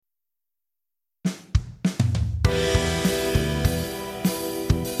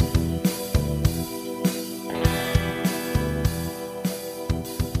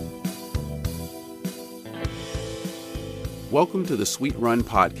Welcome to the Sweet Run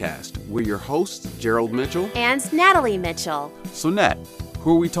Podcast. We're your hosts, Gerald Mitchell and Natalie Mitchell. So Nat,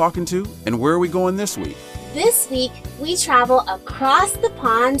 who are we talking to and where are we going this week? This week, we travel across the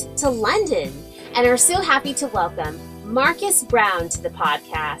pond to London and are so happy to welcome Marcus Brown to the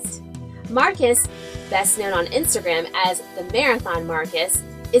podcast. Marcus, best known on Instagram as the Marathon Marcus,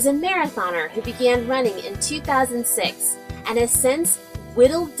 is a marathoner who began running in 2006 and has since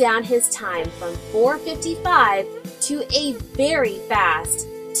whittled down his time from 4:55 to a very fast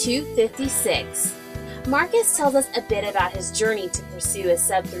 2:56. Marcus tells us a bit about his journey to pursue a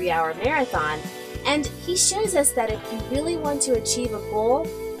sub-3 hour marathon, and he shows us that if you really want to achieve a goal,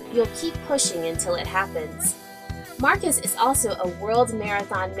 you'll keep pushing until it happens. Marcus is also a World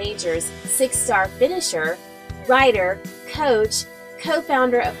Marathon Majors 6-star finisher, rider, coach,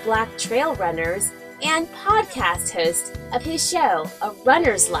 co-founder of Black Trail Runners, and podcast host of his show, A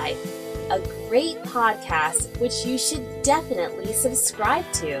Runner's Life, a great podcast which you should definitely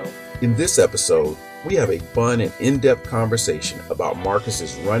subscribe to. In this episode, we have a fun and in-depth conversation about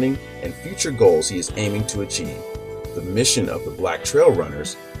Marcus's running and future goals he is aiming to achieve, the mission of the Black Trail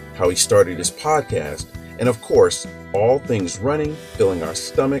Runners, how he started his podcast, and of course, all things running, filling our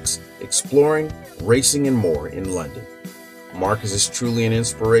stomachs, exploring, racing, and more in London. Marcus is truly an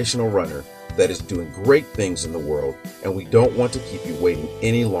inspirational runner that is doing great things in the world, and we don't want to keep you waiting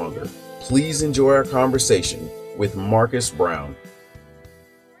any longer. Please enjoy our conversation with Marcus Brown.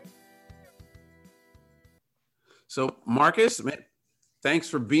 So Marcus, thanks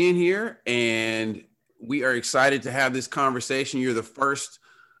for being here, and we are excited to have this conversation. You're the first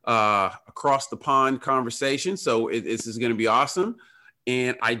across the pond conversation, so this is going to be awesome.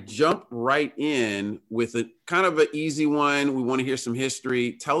 And I jump right in with a kind of an easy one. We want to hear some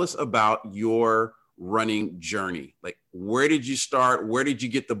history. Tell us about your running journey. Like, where did you start? Where did you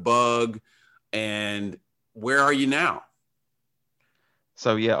get the bug? And where are you now?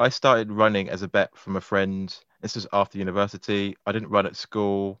 So, yeah, I started running as a bet from a friend. This was after university. I didn't run at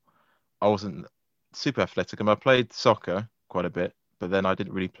school. I wasn't super athletic. And I played soccer quite a bit, but then I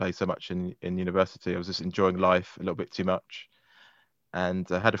didn't really play so much in university. I was just enjoying life a little bit too much. And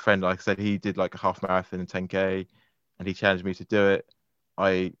I had a friend, like I said, he did like a half marathon and 10K, and he challenged me to do it.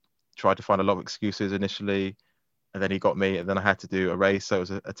 I tried to find a lot of excuses initially, and then he got me, and then I had to do a race. So it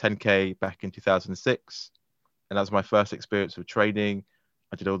was a 10K back in 2006, and that was my first experience with training.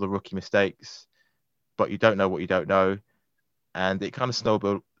 I did all the rookie mistakes, but you don't know what you don't know, and it kind of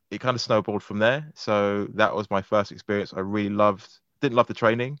snowballed. It kind of snowballed from there. So that was my first experience. I really didn't love the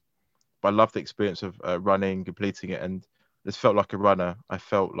training, but I loved the experience of running, completing it, and just felt like a runner. I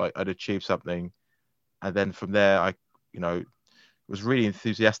felt like I'd achieved something. And then from there, I was really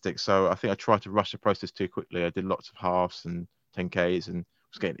enthusiastic. So I think I tried to rush the process too quickly. I did lots of halves and 10Ks and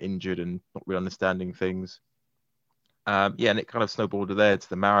was getting injured and not really understanding things. And it kind of snowballed there to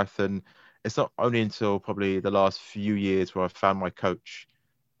the marathon. It's not only until probably the last few years where I found my coach.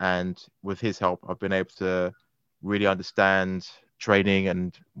 And with his help, I've been able to really understand training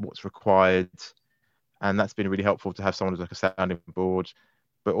and what's required. And that's been really helpful to have someone who's like a sounding board,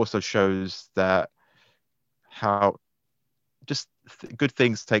 but also shows that how just good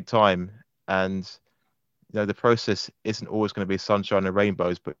things take time. And, the process isn't always going to be sunshine and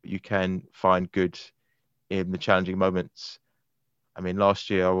rainbows, but you can find good in the challenging moments. I mean,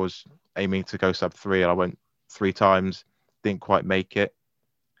 last year I was aiming to go sub-3 and I went 3 times, didn't quite make it.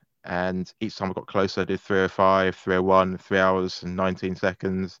 And each time I got closer, I did 3:05, 3:01, 3 hours and 19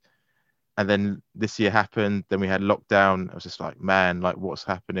 seconds. And then this year happened. Then we had lockdown. I was just like, man, like what's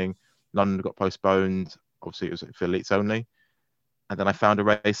happening? London got postponed. Obviously, it was for elites only. And then I found a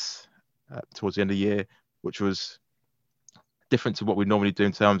race towards the end of the year, which was different to what we normally do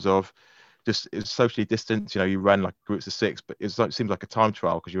in terms of just it was socially distanced. You ran like groups of 6, but it seemed like a time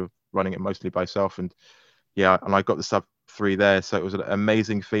trial because you were running it mostly by yourself. And I got the sub-3 there. So it was an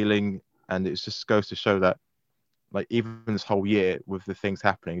amazing feeling. And it just goes to show that like even this whole year with the things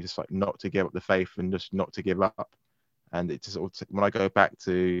happening, just like not to give up the faith and just not to give up. And it just when I go back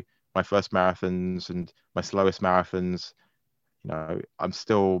to my first marathons and my slowest marathons, I'm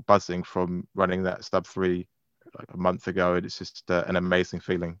still buzzing from running that sub-3 like a month ago. And it's just an amazing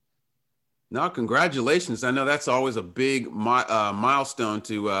feeling. No, congratulations. I know that's always a big milestone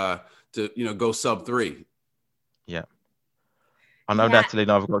to go sub-3. Yeah. I know Natalie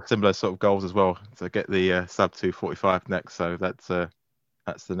and I've got similar sort of goals as well to get the sub 2:45 next. So that's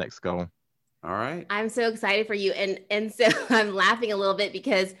the next goal. All right. I'm so excited for you. And so I'm laughing a little bit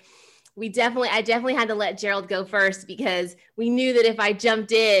because I definitely had to let Gerald go first because we knew that if I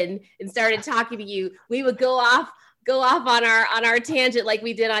jumped in and started talking to you, we would go off on our tangent like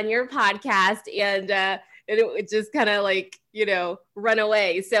we did on your podcast. And it would just kind of like, run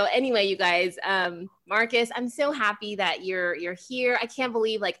away. So anyway, you guys, Marcus, I'm so happy that you're here. I can't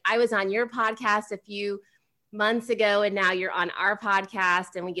believe like I was on your podcast a few months ago and now you're on our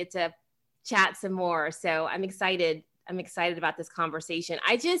podcast and we get to chat some more. So I'm excited. I'm excited about this conversation.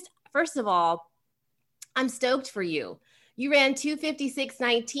 First of all, I'm stoked for you. You ran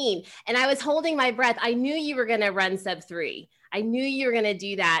 2:56.19 and I was holding my breath. I knew you were going to run sub 3. I knew you were going to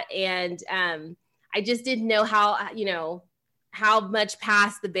do that. And I just didn't know how much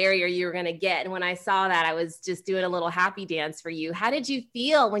past the barrier you were going to get. And when I saw that, I was just doing a little happy dance for you. How did you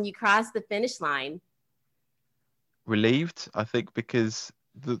feel when you crossed the finish line? Relieved, I think, because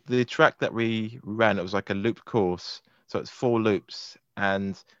the track that we ran, it was like a loop course. So it's 4 loops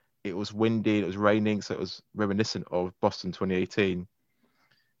and it was windy, it was raining, so it was reminiscent of Boston 2018.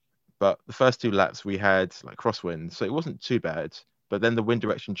 But the first 2 laps we had like crosswind, so it wasn't too bad. But then the wind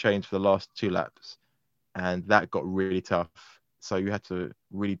direction changed for the last 2 laps, and that got really tough. So you had to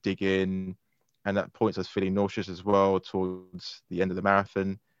really dig in. And at points I was feeling nauseous as well towards the end of the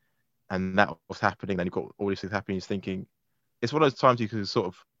marathon. And that was happening. Then you've got all these things happening. You're thinking, it's one of those times you can sort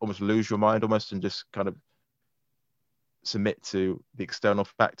of almost lose your mind almost and just kind of submit to the external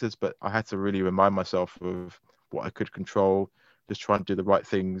factors. But I had to really remind myself of what I could control, just try and do the right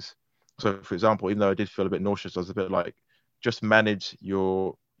things. So for example, even though I did feel a bit nauseous, I was a bit like, just manage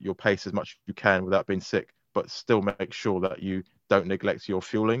your pace as much as you can without being sick, but still make sure that you don't neglect your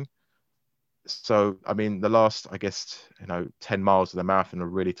fueling. So, I mean, the last, I guess, 10 miles of the marathon were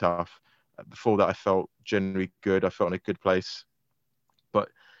really tough. Before that, I felt generally good. I felt in a good place. But,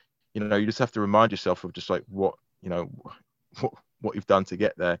 you just have to remind yourself of just like what you've done to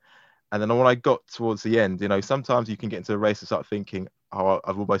get there. And then when I got towards the end, sometimes you can get into a race and start thinking, oh,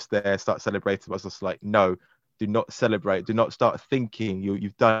 I'm almost there, start celebrating. But I was just like, no, do not celebrate. Do not start thinking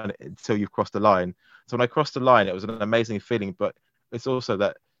you've done it until you've crossed the line. So when I crossed the line, it was an amazing feeling. But it's also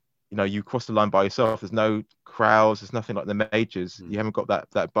that, you cross the line by yourself. There's no crowds. There's nothing like the majors. You haven't got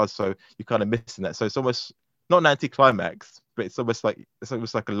that buzz. So you're kind of missing that. So it's almost not an anti-climax, but it's almost like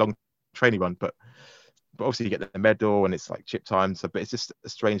a long training run. But obviously you get the medal and it's like chip time. So, but it's just a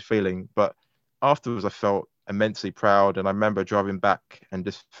strange feeling. But afterwards, I felt immensely proud. And I remember driving back and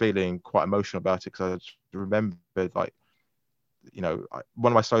just feeling quite emotional about it because I remembered like,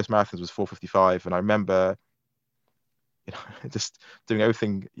 one of my slowest marathons was 4:55, and I remember, just doing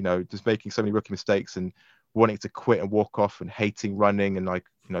everything, just making so many rookie mistakes and wanting to quit and walk off and hating running and like,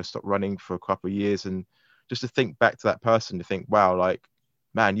 stop running for a couple of years. And just to think back to that person, to think, wow, like,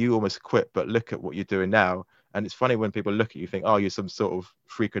 man, you almost quit, but look at what you're doing now. And it's funny when people look at you, think, oh, you're some sort of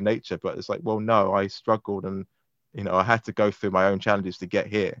freak of nature. But it's like, well, no, I struggled and, I had to go through my own challenges to get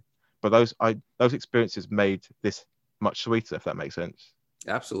here. But those experiences made this much sweeter, if that makes sense.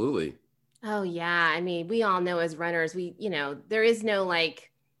 Absolutely. Oh, yeah. I mean, we all know as runners, there is no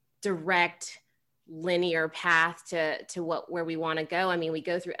like direct linear path to where we want to go. I mean, we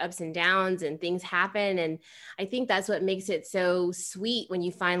go through ups and downs and things happen. And I think that's what makes it so sweet when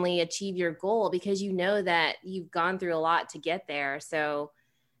you finally achieve your goal, because you know that you've gone through a lot to get there. So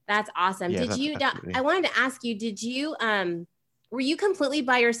that's awesome. Yeah, I wanted to ask you, were you completely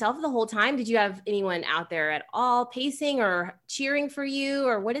by yourself the whole time? Did you have anyone out there at all pacing or cheering for you,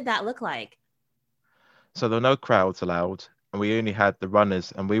 or what did that look like? So there were no crowds allowed, and we only had the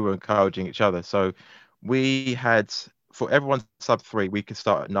runners, and we were encouraging each other. So we had, for everyone sub 3, we could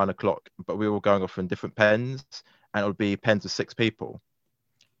start at 9:00, but we were going off in different pens, and it would be pens of 6 people.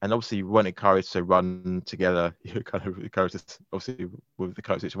 And obviously you weren't encouraged to run together. You kind of encouraged us, obviously, with the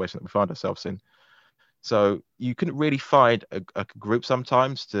current situation that we find ourselves in. So you couldn't really find a group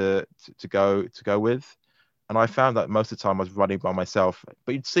sometimes to go with. And I found that most of the time I was running by myself,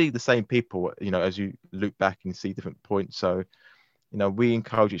 but you'd see the same people, as you look back and you see different points. So, we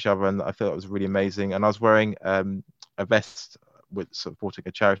encourage each other, and I thought it was really amazing. And I was wearing a vest with supporting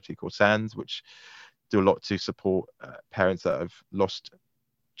a charity called SANS, which do a lot to support parents that have lost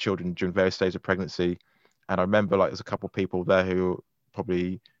children during various stages of pregnancy. And I remember there's a couple of people there who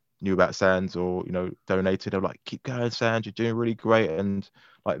probably knew about SANS or donated. They were like, keep going, SANS, you're doing really great. And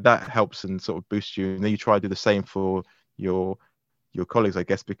like that helps and sort of boosts you. And then you try to do the same for your colleagues, I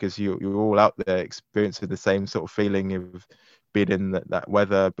guess, because you're all out there experiencing the same sort of feeling of being in that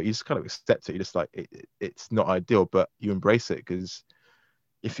weather, but you just kind of accept it. You're just like, it's not ideal, but you embrace it, because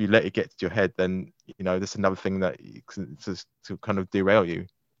if you let it get to your head, then there's another thing that to kind of derail you.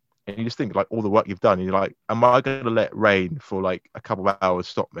 And you just think like all the work you've done, and you're like, am I going to let rain for like a couple of hours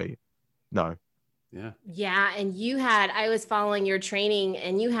stop me? No. Yeah. And I was following your training,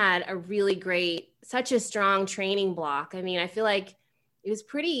 and you had such a strong training block. I mean, I feel like it was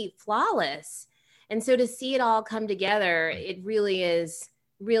pretty flawless. And so to see it all come together, it really is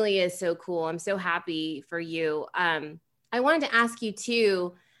so cool. I'm so happy for you. I wanted to ask you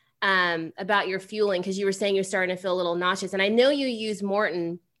too, about your fueling, because you were saying you're starting to feel a little nauseous, and I know you use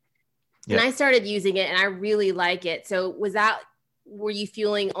Morton, and I started using it and I really like it. So were you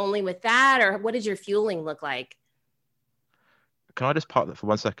fueling only with that, or what did your fueling look like? Can I just park that for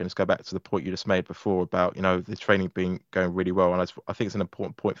 1 second? Just go back to the point you just made before about, the training going really well. And I think it's an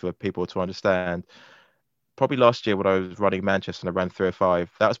important point for people to understand. Probably last year when I was running Manchester and I ran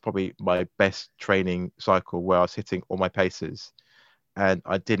 305, that was probably my best training cycle where I was hitting all my paces and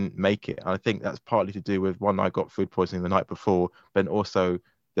I didn't make it. And I think that's partly to do with, one, I got food poisoning the night before, but also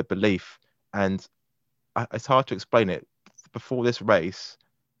the belief. And it's hard to explain it. Before this race,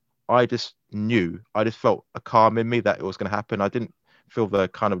 I just felt a calm in me that it was going to happen. I didn't feel the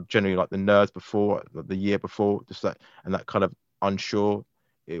kind of generally like the nerves before, the year before, just that, and that kind of unsure.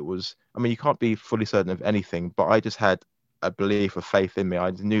 It was, I mean, you can't be fully certain of anything, but I just had a belief, of faith in me.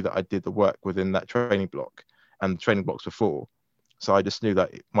 I knew that I did the work within that training block and the training blocks before. So I just knew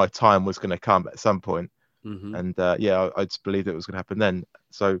that my time was going to come at some point. Mm-hmm. And I just believed it was going to happen then.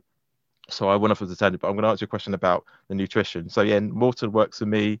 So I went off as attended, but I'm going to answer your question about the nutrition. So yeah, Morton works for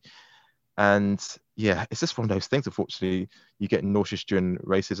me. And yeah, it's just one of those things. Unfortunately, you get nauseous during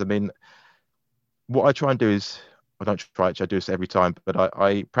races. I mean, what I try and do is, I don't try it, I do this every time, but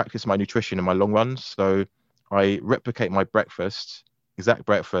I practice my nutrition in my long runs. So I replicate my exact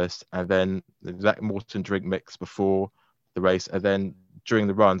breakfast, and then the exact Morton drink mix before the race. And then during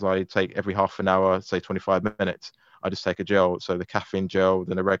the runs, I take every half an hour, say 25 minutes, I just take a gel. So the caffeine gel,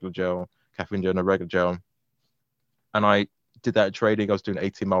 then a regular gel, caffeine gel and a regular gel. And I did that at training. I was doing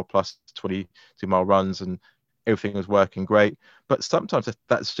 18 mile plus 22-mile runs and everything was working great. But sometimes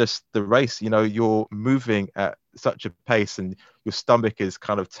that's just the race. You're moving at such a pace and your stomach is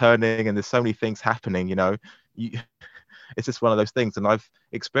kind of turning and there's so many things happening, it's just one of those things. And I've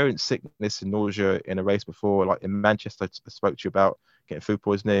experienced sickness and nausea in a race before, like in Manchester. I spoke to you about getting food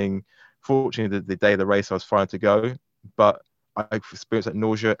poisoning. Fortunately, the day of the race, I was fine to go, but I experienced that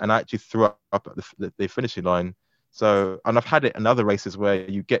nausea and I actually threw up at the finishing line. So, and I've had it in other races where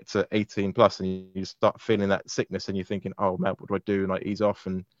you get to 18 plus and you start feeling that sickness and you're thinking, oh man, what do I do? And I ease off.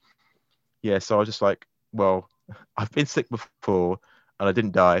 And yeah, so I was just like, well, I've been sick before and I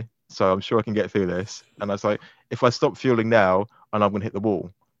didn't die, so I'm sure I can get through this. And I was like, if I stop fueling now, and I'm going to hit the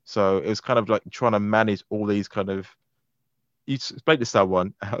wall. So it was kind of like trying to manage all these kind of, you explain to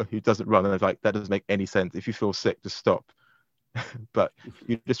someone who doesn't run and they're like, that doesn't make any sense. If you feel sick, just stop. But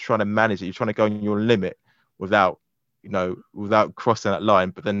you're just trying to manage it. You're trying to go on your limit without crossing that line,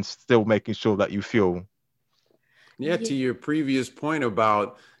 but then still making sure that you fuel. Yeah, to your previous point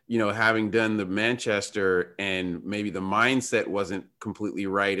about, having done the Manchester and maybe the mindset wasn't completely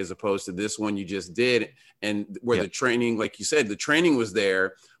right as opposed to this one you just did, and where the training, like you said, the training was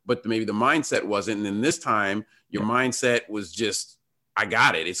there, but maybe the mindset wasn't. And then this time your mindset was just, I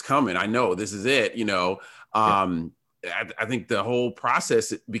got it. It's coming. I know this is it. I think the whole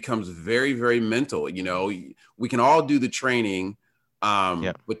process becomes very, very mental. We can all do the training,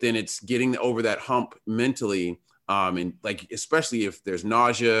 but then it's getting over that hump mentally. And like, especially if there's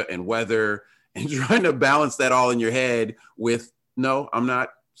nausea and weather and trying to balance that all in your head with, no, I'm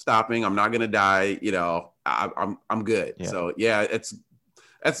not stopping. I'm not going to die. I'm good. Yeah. So yeah,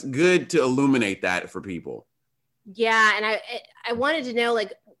 that's good to illuminate that for people. Yeah. And I wanted to know,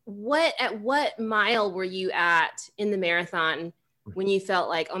 like, at what mile were you at in the marathon when you felt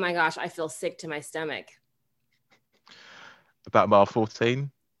like, oh my gosh, I feel sick to my stomach? About mile 14,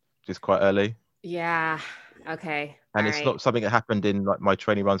 just quite early. Yeah. Okay. And it's not something that happened in like my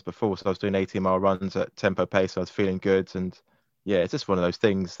training runs before. So I was doing 18-mile runs at tempo pace. So I was feeling good. And yeah, it's just one of those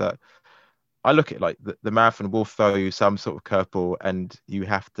things that I look at, like the marathon will throw you some sort of curveball and you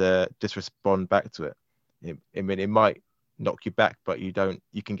have to just respond back to it. I mean, it might knock you back, but you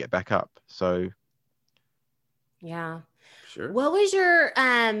can get back up. So yeah. Sure. What was your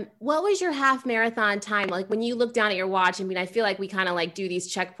half marathon time? Like when you look down at your watch, I mean, I feel like we kind of like do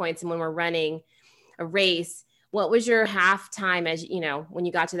these checkpoints, and when we're running a race, what was your half time as when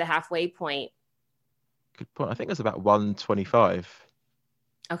you got to the halfway point? Good point. I think it was about 1:25.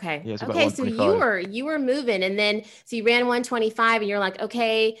 Okay. Yeah, okay. So you were moving, and then so you ran 1:25 and you're like,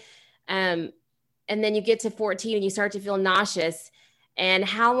 okay. And then you get to 14 and you start to feel nauseous. And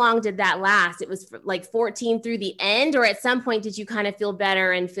how long did that last? It was like 14 through the end, or at some point did you kind of feel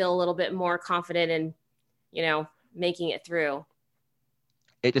better and feel a little bit more confident in, making it through?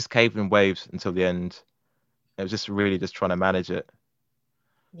 It just caved in waves until the end. It was just really just trying to manage it.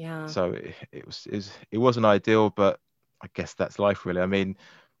 Yeah. So it wasn't ideal, but I guess that's life really. I mean,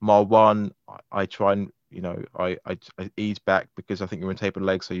 mile one, I try and, I ease back because I think you're in tapered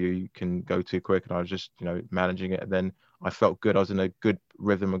legs, so you can go too quick. And I was just, managing it. And then I felt good. I was in a good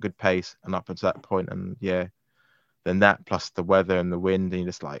rhythm, a good pace, and up until that point. And yeah, then that plus the weather and the wind, and you're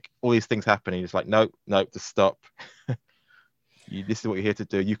just like, all these things happen. And you're just like, nope, just stop. This is what you're here to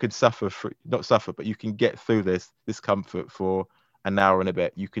do. You can not suffer, but you can get through this discomfort for an hour and a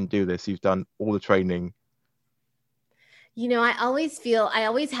bit. You can do this. You've done all the training. I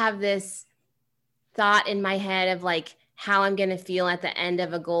always have this thought in my head of like how I'm going to feel at the end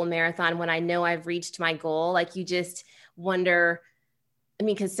of a goal marathon when I know I've reached my goal. Like you just wonder,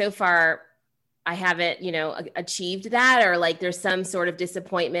 because so far I haven't, achieved that, or like there's some sort of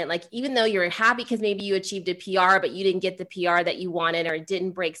disappointment. Like even though you're happy because maybe you achieved a PR, but you didn't get the PR that you wanted, or it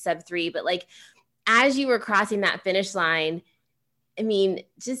didn't break sub 3. But like as you were crossing that finish line,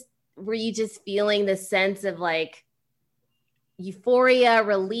 were you just feeling the sense of like euphoria,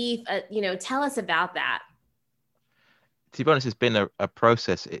 relief? Tell us about that. To be honest, it's been a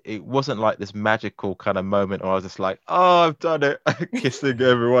process. It wasn't like this magical kind of moment where I was just like, oh, I've done it. Kissing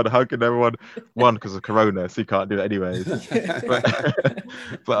everyone, hugging everyone. One, because of Corona, so you can't do that anyways.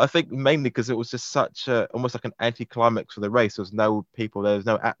 but I think mainly because it was just such almost like an anticlimax for the race. There was no people, there was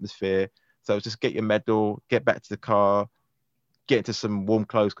no atmosphere. So it was just get your medal, get back to the car, get into some warm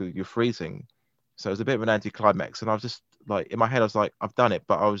clothes because you're freezing. So it was a bit of an anticlimax. And I was just like, in my head, I was like, I've done it.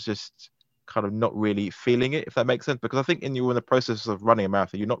 But I was just kind of not really feeling it, if that makes sense, because I think you're in the process of running a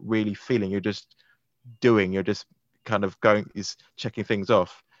marathon, you're not really feeling, you're just doing, you're just kind of checking things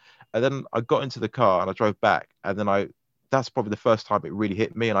off. And then I got into the car and I drove back, and then that's probably the first time it really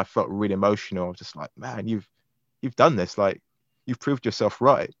hit me, and I felt really emotional. I was just like, man, you've done this, like you've proved yourself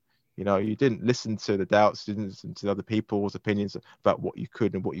right. You didn't listen to the doubts, didn't listen to other people's opinions about what you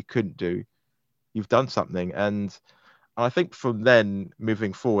could and what you couldn't do. You've done something. And I think from then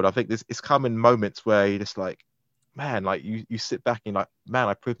moving forward, I think it's come in moments where you're just like, man, like you sit back and you're like, man,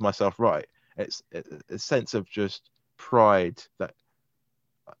 I proved myself right. It's a sense of just pride that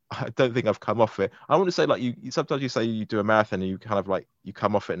I don't think I've come off it. I want to say, like, you sometimes you say you do a marathon and you kind of like you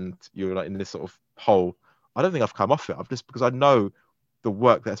come off it and you're like in this sort of hole. I don't think I've come off it. I've just, because I know the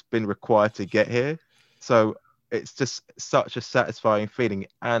work that's been required to get here. So it's just such a satisfying feeling.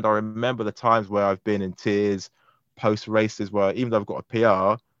 And I remember the times where I've been in tears post races where even though I've got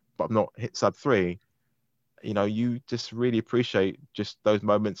a PR, but I've not hit sub 3, you just really appreciate just those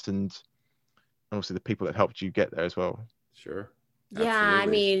moments and also the people that helped you get there as well. Sure. Yeah,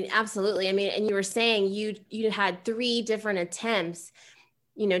 absolutely. And you were saying you had 3 different attempts,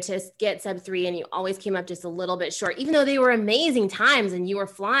 to get sub 3, and you always came up just a little bit short, even though they were amazing times and you were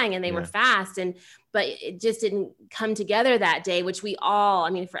flying and they were fast, but it just didn't come together that day, which we all,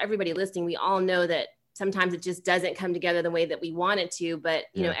 for everybody listening, we all know that sometimes it just doesn't come together the way that we want it to. But,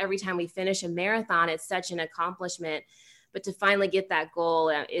 every time we finish a marathon, it's such an accomplishment. But to finally get that goal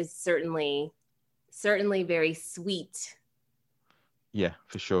is certainly very sweet. Yeah,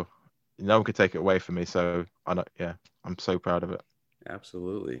 for sure. No one could take it away from me. So I'm so proud of it.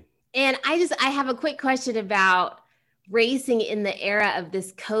 Absolutely. And I have a quick question about racing in the era of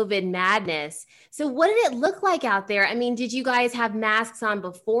this COVID madness. So what did it look like out there? Did you guys have masks on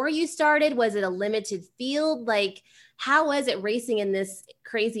before you started? Was it a limited field? Like, how was it racing in this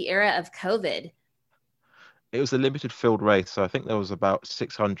crazy era of COVID? It was a limited field race. So I think there was about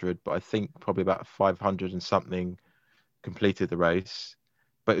 600, but I think probably about 500 and something completed the race.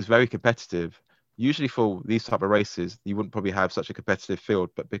 But it was very competitive. Usually for these type of races, you wouldn't probably have such a competitive field,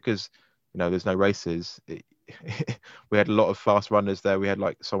 but because there's no races, we had a lot of fast runners there. We had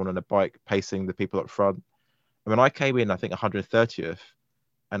like someone on a bike pacing the people up front. And when I came in, I think 130th,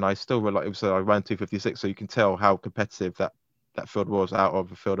 and I still I ran 256. So you can tell how competitive that field was out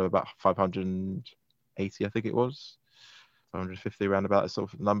of a field of about 580, I think it was 550, around about that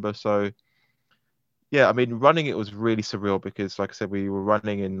sort of number. So yeah, running it was really surreal because, like I said, we were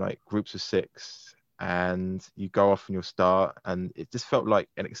running in like groups of 6, and you go off and you'll start, and it just felt like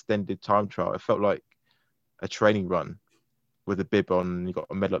an extended time trial. It felt like a training run with a bib on, and you got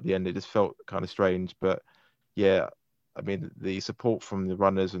a medal at the end. It just felt kind of strange, but yeah, the support from the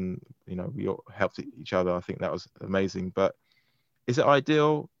runners and we all helped each other. I think that was amazing. But is it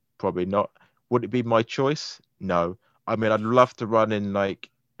ideal? Probably not. Would it be my choice? No. I'd love to run in like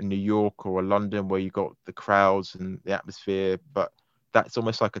New York or London where you got the crowds and the atmosphere, but that's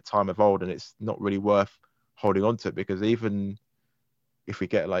almost like a time of old, and it's not really worth holding on to it, because even if we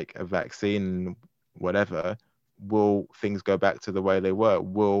get like a vaccine, whatever, will things go back to the way they were?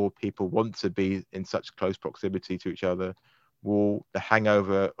 Will people want to be in such close proximity to each other? Will the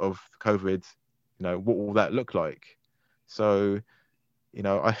hangover of COVID, what will that look like? So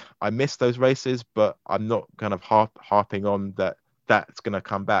I miss those races, but I'm not kind of harping on that's going to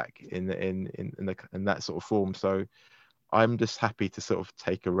come back in that sort of form. So I'm just happy to sort of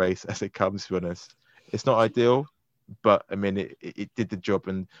take a race as it comes. To be honest, it's not ideal, but I mean it did the job,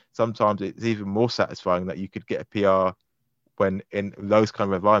 and sometimes it's even more satisfying that you could get a PR when in those kind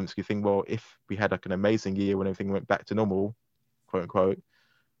of environments. You think, well, if we had like an amazing year when everything went back to normal, quote unquote,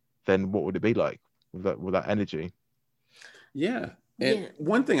 then what would it be like with that energy? Yeah. And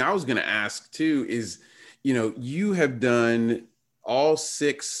one thing I was going to ask too is, you have done all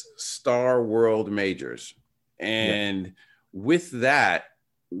 6 Star World majors. And with that,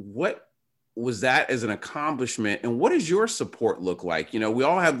 what was that as an accomplishment? And what does your support look like? We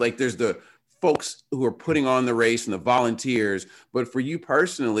all have there's the folks who are putting on the race and the volunteers, but for you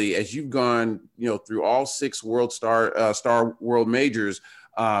personally, as you've gone, through all 6 Star World majors,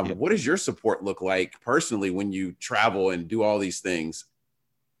 what does your support look like personally when you travel and do all these things?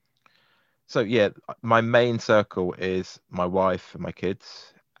 So my main circle is my wife and my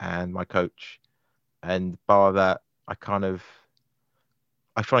kids and my coach. And bar that, I try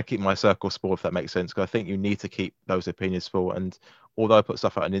to keep my circle small, if that makes sense, because I think you need to keep those opinions small. And although I put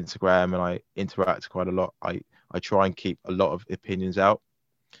stuff out on Instagram and I interact quite a lot, I try and keep a lot of opinions out.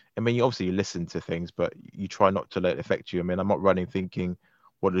 I mean, you obviously listen to things, but you try not to let it affect you. I mean, I'm not running thinking,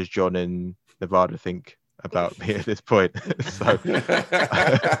 what does John in Nevada think about me at this point? So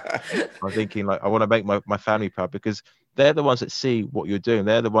I'm thinking I want to make my family proud, because they're the ones that see what you're doing.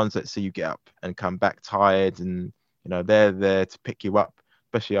 They're the ones that see you get up and come back tired, and they're there to pick you up,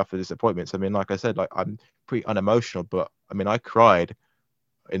 especially after disappointments. I mean, like I said, I'm pretty unemotional, but I mean, I cried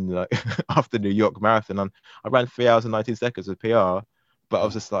in after New York Marathon. I ran 3 hours and 19 seconds of PR, but I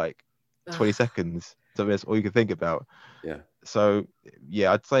was just 20 seconds. So that's all you can think about. Yeah. So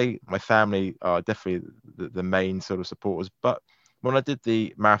I'd say my family are definitely the main sort of supporters. But when I did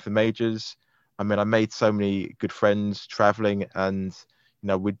the marathon majors, I mean, I made so many good friends traveling, and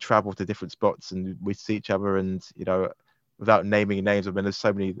we'd travel to different spots and we'd see each other, and without naming names, I mean, there's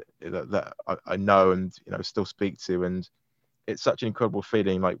so many that I know and still speak to, and it's such an incredible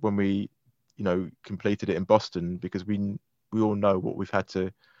feeling. Like when we completed it in Boston, because we all know what we've had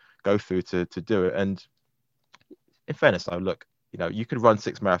to go through to do it. And in fairness, look, you could run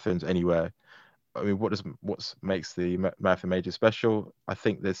 6 marathons anywhere. I mean, what makes the marathon major special? I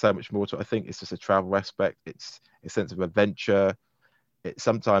think there's so much more to it. I think it's just a travel aspect. It's a sense of adventure. It's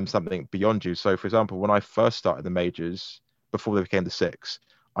sometimes something beyond you. So, for example, when I first started the majors, before they became the 6,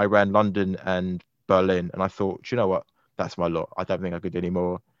 I ran London and Berlin, and I thought, you know what? That's my lot. I don't think I could do any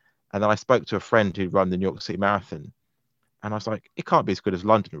more. And then I spoke to a friend who'd run the New York City Marathon, and I was like, it can't be as good as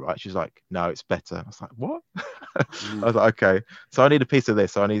London, right? She's like, no, it's better. I was like, what? I was like, okay. So I need a piece of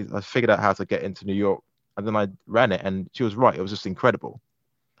this. So I figured out how to get into New York, and then I ran it, and she was right. It was just incredible.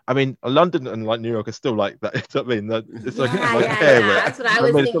 I mean, London and New York are still like that. I mean, it's like, that's what I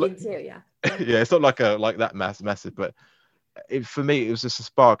was thinking too. Yeah. Yeah, it's not like that massive, but for me, it was just a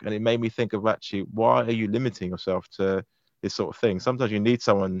spark, and it made me think of actually, why are you limiting yourself to this sort of thing? Sometimes you need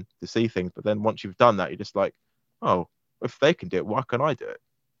someone to see things, but then once you've done that, you're just like, oh, if they can do it, why can't I do it?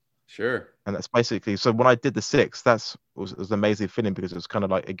 Sure. And that's basically, so when I did the 6, was an amazing feeling, because it was kind of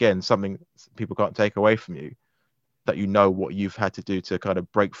like, again, something people can't take away from you, that what you've had to do to kind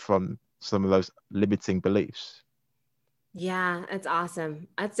of break from some of those limiting beliefs. Yeah, that's awesome.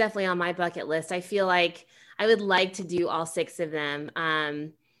 That's definitely on my bucket list. I feel like I would like to do all 6 of them.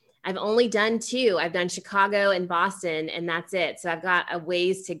 I've only done 2. I've done Chicago and Boston, and that's it. So I've got a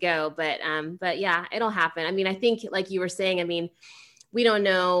ways to go, but yeah, it'll happen. I mean, I think like you were saying, I mean, we don't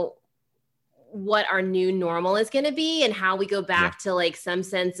know what our new normal is going to be and how we go back to like some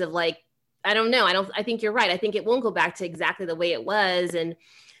sense of like, I don't know. I think you're right. I think it won't go back to exactly the way it was. And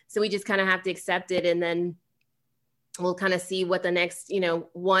so we just kind of have to accept it, and then we'll kind of see what the next,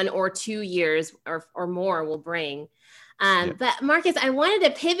 1 or 2 years or more will bring. But Marcus, I wanted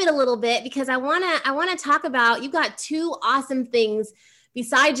to pivot a little bit, because I want to talk about, you've got 2 awesome things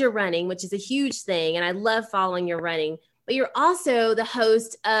besides your running, which is a huge thing. And I love following your running, but you're also the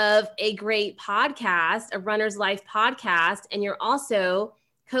host of a great podcast, a Runner's Life podcast. And you're also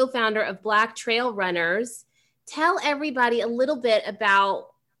co-founder of Black Trail Runners. Tell everybody a little bit about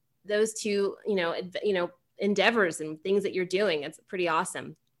those 2, endeavors and things that you're doing. It's pretty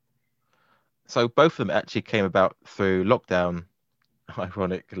awesome. So both of them actually came about through lockdown,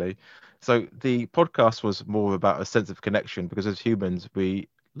 ironically. So the podcast was more about a sense of connection, because as humans, we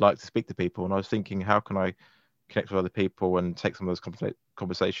like to speak to people. And I was thinking, how can I connect with other people and take some of those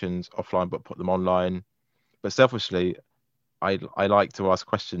conversations offline, but put them online? But selfishly, I like to ask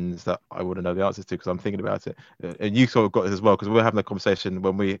questions that I want to know the answers to because I'm thinking about it. And you sort of got this as well because we were having a conversation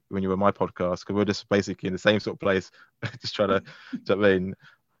when you were on my podcast because we're just basically in the same sort of place, just trying to. Do you know what I mean?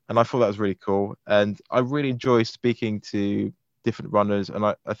 And I thought that was really cool. And I really enjoy speaking to different runners. And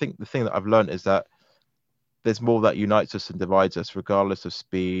I think the thing that I've learned is that there's more that unites us and divides us, regardless of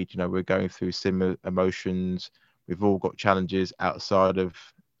speed. You know, we're going through similar emotions. We've all got challenges outside of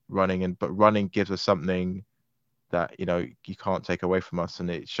running, but running gives us something that, you know, you can't take away from us, and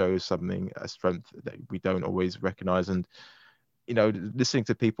it shows something, a strength that we don't always recognize. And, you know, listening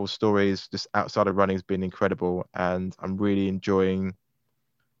to people's stories just outside of running has been incredible, and I'm really enjoying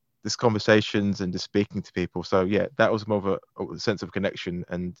this conversations and just speaking to people. So yeah, that was more of a sense of connection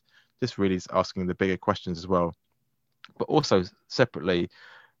and just really asking the bigger questions as well. But also separately,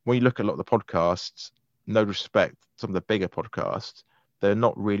 when you look at a lot of the podcasts, no disrespect, some of the bigger podcasts, they're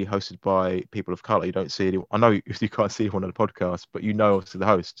not really hosted by people of color. You don't see anyone. I know you can't see one on the podcast, but you know obviously the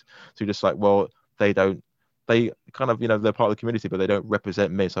host. So you're just like, well, they kind of, you know, they're part of the community, but they don't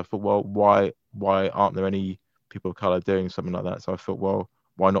represent me. So I thought, well, why aren't there any people of color doing something like that? So I thought, well,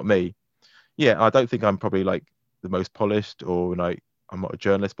 why not me? Yeah, I don't think I'm probably like the most polished or like I'm not a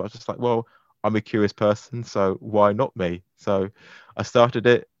journalist, but I was just like, well, I'm a curious person, so why not me? So I started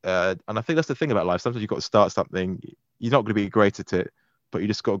it, and I think that's the thing about life. Sometimes you've got to start something. You're not going to be great at it, but you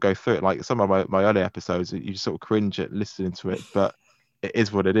just got to go through it. Like some of my early episodes, you just sort of cringe at listening to it, but it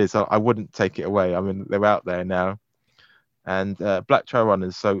is what it is. I wouldn't take it away. I mean, they're out there now. And Black Trail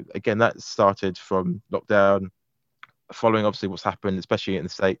Runners. So again, that started from lockdown, following obviously what's happened, especially in the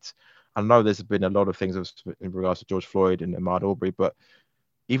States. I know there's been a lot of things in regards to George Floyd and Ahmaud Arbery, but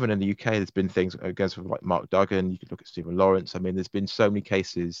even in the UK, there's been things against like Mark Duggan. You could look at Stephen Lawrence. I mean, there's been so many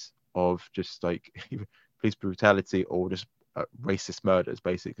cases of just like police brutality or just racist murders,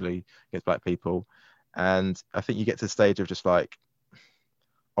 basically, against black people. And I think you get to the stage of just like,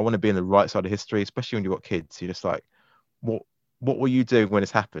 I want to be in the right side of history, especially when you've got kids. You're just like, what were you doing when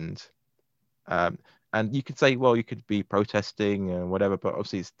it's happened? And you could say, well, you could be protesting and whatever, but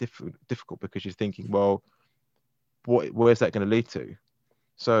obviously it's difficult because you're thinking, well, where's that going to lead to?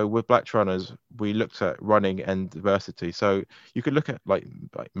 So with Black Runners, we looked at running and diversity. So you could look at like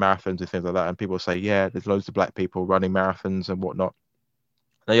marathons and things like that, and people say, yeah, there's loads of black people running marathons and whatnot.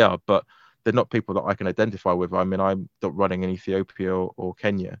 They are, but they're not people that I can identify with. I mean, I'm not running in Ethiopia or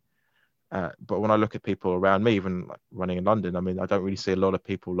Kenya. But when I look at people around me, even like running in London, I mean, I don't really see a lot of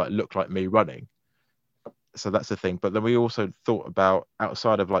people like look like me running. So that's the thing. But then we also thought about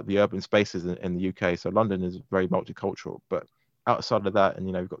outside of like the urban spaces in the UK. So London is very multicultural, but outside of that, and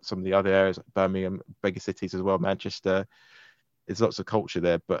you know, we've got some of the other areas like Birmingham, bigger cities as well, Manchester. There's lots of culture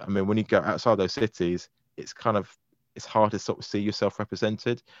there. But I mean, when you go outside those cities, it's hard to sort of see yourself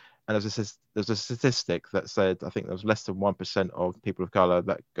represented. And there's a statistic that said, I think there was less than 1% of people of color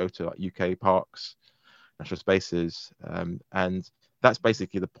that go to like UK parks, national spaces, and that's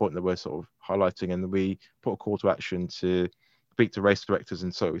basically the point that we're sort of highlighting. And we put a call to action to speak to race directors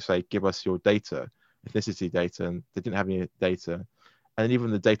and sort of say, give us your data, ethnicity data, and they didn't have any data. And even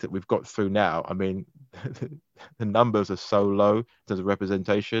the data that we've got through now, I mean, the numbers are so low in terms of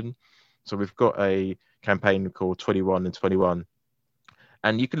representation. So we've got a campaign called 21 and 21.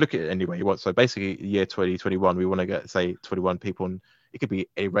 And you can look at it any way you want. So basically, year 2021, we want to get, say, 21 people, and it could be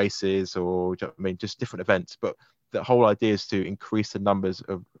a races or, I mean, just different events. But the whole idea is to increase the numbers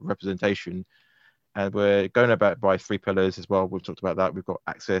of representation. And we're going about by 3 pillars as well. We've talked about that. We've got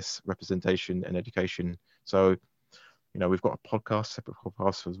access, representation, and education. So, you know, we've got a podcast, separate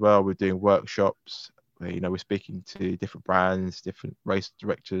podcast as well. We're doing workshops. Where, you know, we're speaking to different brands, different race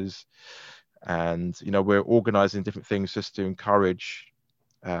directors. And, you know, we're organizing different things just to encourage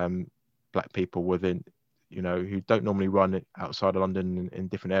black people within, you know, who don't normally run outside of London in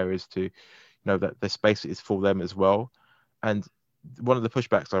different areas to know that the space is for them as well. And one of the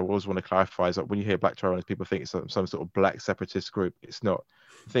pushbacks I always want to clarify is that when you hear Black Trail Runners, people think it's some sort of black separatist group. It's not.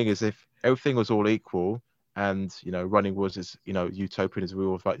 The thing is, if everything was all equal and, you know, running was as, you know, utopian as we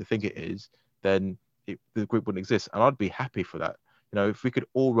all like to think it is, then the group wouldn't exist. And I'd be happy for that. You know, if we could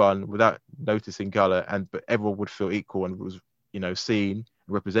all run without noticing colour but everyone would feel equal and was, you know, seen,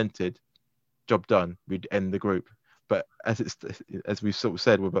 represented, job done, we'd end the group. But as we've sort of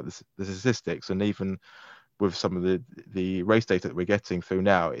said about the statistics, and even with some of the race data that we're getting through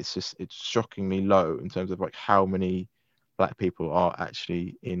now, it's shockingly low in terms of like how many black people are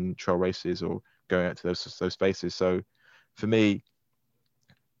actually in trail races or going out to those spaces. So for me,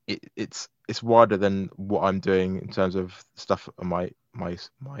 it's wider than what I'm doing in terms of stuff on my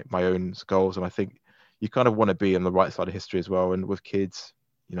own goals. And I think you kind of want to be on the right side of history as well. And with kids,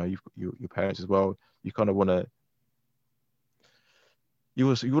 you know, you've got your parents as well. You kind of want to you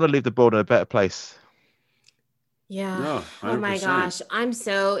want to leave the world in a better place. Yeah. No, Oh my 100%. gosh. I'm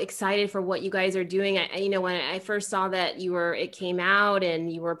so excited for what you guys are doing. When I first saw that it came out and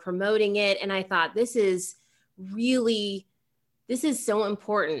you were promoting it, and I thought this is so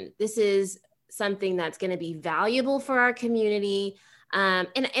important. This is something that's going to be valuable for our community. And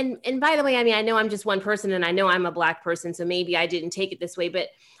by the way, I mean, I know I'm just one person and I know I'm a Black person, so maybe I didn't take it this way, but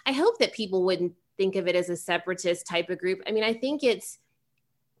I hope that people wouldn't think of it as a separatist type of group. I mean, I think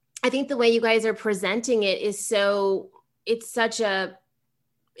the way you guys are presenting it is it's such a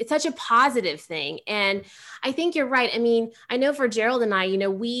positive thing. And I think you're right. I mean, I know for Gerald and I,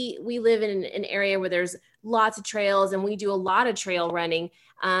 we live in an area where there's lots of trails and we do a lot of trail running.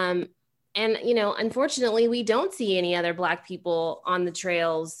 And, unfortunately, we don't see any other Black people on the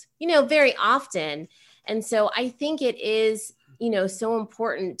trails, very often. And so I think it is, so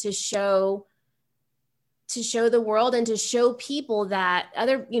important to show the world and to show people that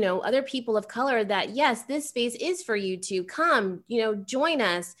other people of color that, yes, this space is for you to come, join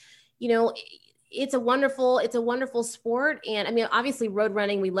us. It's a wonderful sport. And I mean, obviously road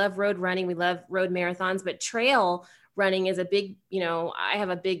running, we love road marathons, but trail running is a big, I have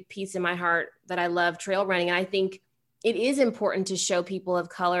a big piece in my heart that I love trail running. And I think it is important to show people of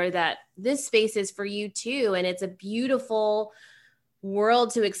color that this space is for you too. And it's a beautiful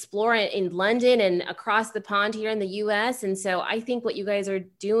world to explore in London and across the pond here in the US. And so I think what you guys are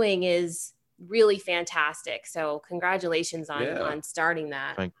doing is really fantastic. So congratulations on starting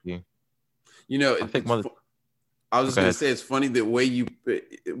that. Thank you. I think I was just going to say, it's funny the way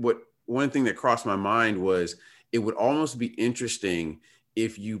one thing that crossed my mind was it would almost be interesting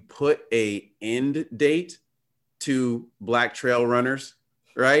if you put a end date to Black trail runners,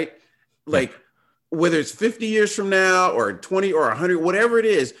 right? Like, whether it's 50 years from now or 20 or 100, whatever it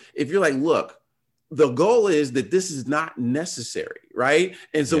is, if you're like, look, the goal is that this is not necessary, right?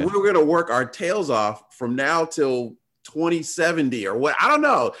 And so we're going to work our tails off from now till 2070 or what, I don't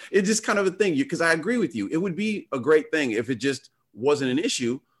know. It's just kind of a thing, because I agree with you. It would be a great thing if it just wasn't an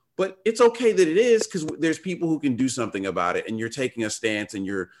issue, but it's okay that it is, because there's people who can do something about it, and you're taking a stance and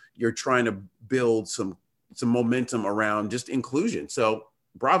you're trying to build some momentum around just inclusion. So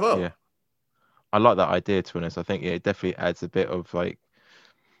bravo. Yeah. I like that idea, to be honest. I think it definitely adds a bit of like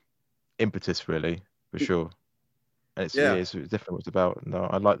impetus, really, for sure. And it's definitely what it's about. No,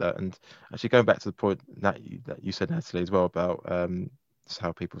 I like that. And actually, going back to the point that you said, Natalie, as well, about just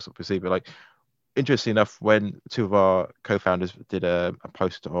how people sort of perceive it. Like, interesting enough, when two of our co-founders did a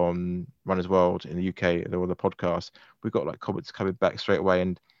post on Runner's World in the UK, and they were on the podcast, we got like comments coming back straight away,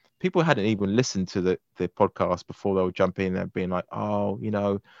 and people hadn't even listened to the podcast before they would jump in and being like, oh,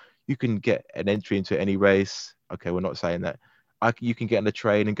 you can get an entry into any race. Okay, we're not saying that. You can get on the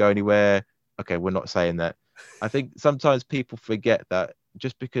train and go anywhere. Okay, we're not saying that. I think sometimes people forget that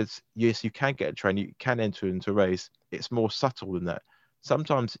just because, yes, you can get a train, you can enter into a race, it's more subtle than that.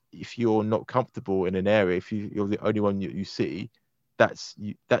 Sometimes if you're not comfortable in an area, if you're the only one you see, that's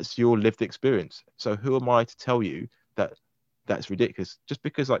your lived experience. So who am I to tell you that that's ridiculous? Just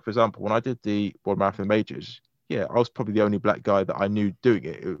because, like, for example, when I did the World Marathon Majors, I was probably the only Black guy that I knew doing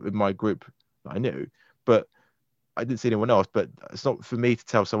it in my group that I knew, but I didn't see anyone else. But it's not for me to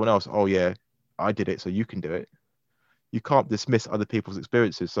tell someone else, oh yeah, I did it, so you can do it. You can't dismiss other people's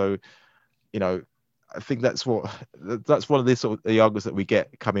experiences. So, I think that's one of the sort of the arguments that we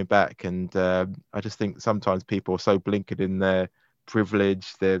get coming back. And I just think sometimes people are so blinkered in their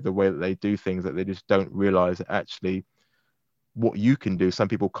privilege, the way that they do things, that they just don't realize that actually what you can do, some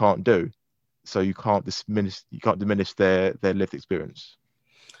people can't do. So you can't diminish their lived experience.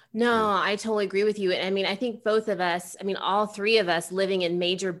 No, I totally agree with you. I mean, I think all three of us living in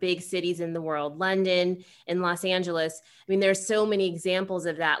major big cities in the world, London and Los Angeles. I mean, there's so many examples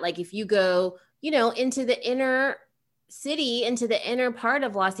of that. Like if you go, into the inner city, into the inner part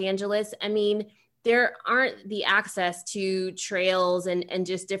of Los Angeles, I mean, there aren't the access to trails and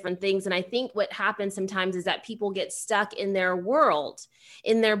just different things. And I think what happens sometimes is that people get stuck in their world,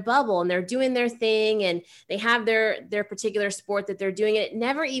 in their bubble, and they're doing their thing and they have their particular sport that they're doing. It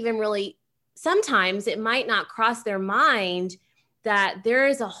never even really, sometimes it might not cross their mind that there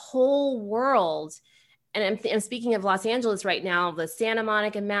is a whole world. And I'm speaking of Los Angeles right now, the Santa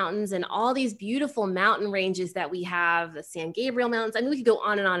Monica Mountains and all these beautiful mountain ranges that we have, the San Gabriel Mountains. I mean, we could go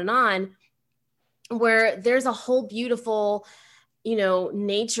on and on and on, where there's a whole beautiful,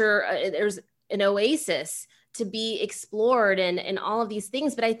 nature, there's an oasis to be explored and all of these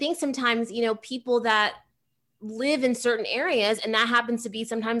things. But I think sometimes, people that live in certain areas, and that happens to be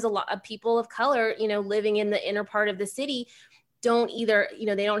sometimes a lot of people of color, living in the inner part of the city, don't either,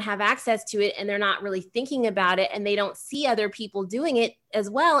 they don't have access to it, and they're not really thinking about it, and they don't see other people doing it as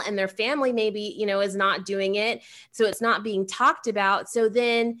well. And their family maybe, is not doing it. So it's not being talked about. So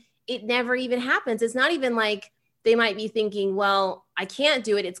then it never even happens. It's not even like they might be thinking, well, I can't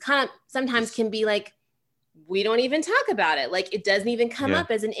do it. It's kind of sometimes can be like, we don't even talk about it. Like it doesn't even come up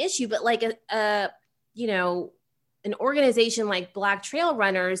as an issue, but like an organization like Black Trail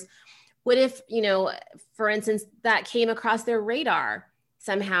Runners, what if, for instance, that came across their radar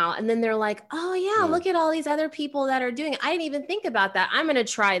somehow, and then they're like, oh yeah, look at all these other people that are doing it. I didn't even think about that. I'm going to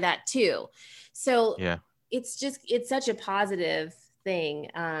try that too. So it's such a positive thing.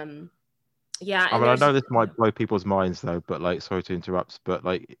 I mean, I know this might blow people's minds though, but like, sorry to interrupt, but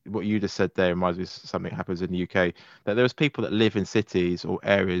like what you just said there reminds me of something happens in the UK, that there's people that live in cities or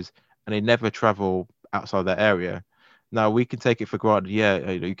areas and they never travel outside that area. Now we can take it for granted.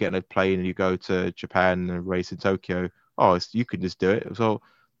 Yeah, you get on a plane and you go to Japan and race in Tokyo. Oh, you can just do it. So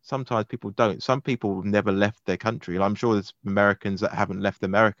sometimes people don't. Some people have never left their country. And I'm sure there's Americans that haven't left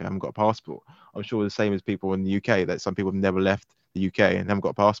America, haven't got a passport. I'm sure the same as people in the UK, that some people have never left the UK and haven't got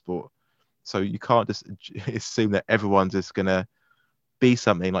a passport. So you can't just assume that everyone's just going to be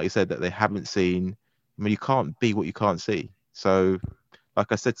something, like you said, that they haven't seen. I mean, you can't be what you can't see. So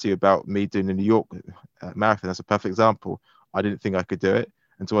like I said to you about me doing the New York marathon, that's a perfect example. I didn't think I could do it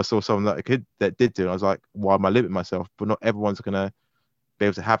until I saw someone that did do it. I was like, why am I limiting myself? But not everyone's going to be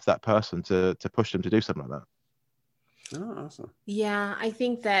able to have that person to push them to do something like that. Oh, awesome. Yeah, I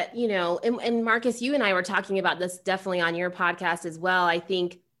think that, and Marcus, you and I were talking about this definitely on your podcast as well. I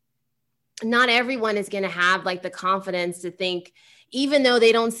think not everyone is going to have like the confidence to think, even though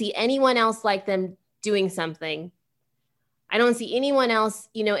they don't see anyone else like them doing something. I don't see anyone else,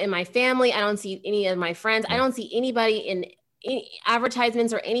 in my family. I don't see any of my friends. I don't see anybody in any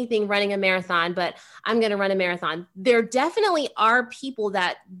advertisements or anything running a marathon, but I'm going to run a marathon. There definitely are people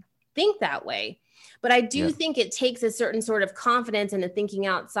that think that way, but I do think it takes a certain sort of confidence into thinking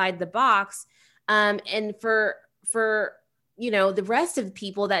outside the box. And for the rest of the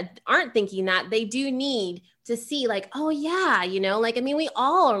people that aren't thinking that, they do need to see like, oh yeah, we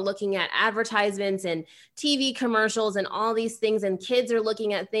all are looking at advertisements and TV commercials and all these things, and kids are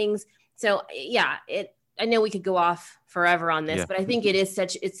looking at things. So yeah, I know we could go off forever on this, but I think it's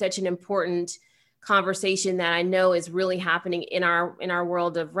such an important conversation that I know is really happening in our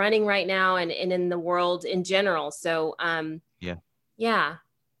world of running right now, and in the world in general. So yeah.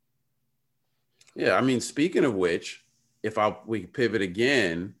 I mean, speaking of which, we pivot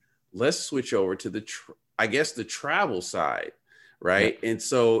again, let's switch over to the travel side, right? Yeah. And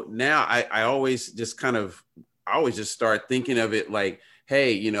so now I always just start thinking of it like,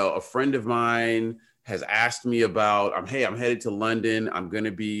 hey, a friend of mine has asked me about, I'm headed to London. I'm going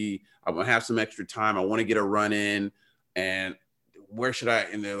to have some extra time. I want to get a run in, and where should I?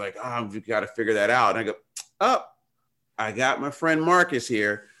 And they're like, we've got to figure that out. And I go, I got my friend Marcus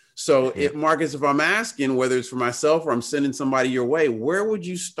here. So if I'm asking whether it's for myself or I'm sending somebody your way, where would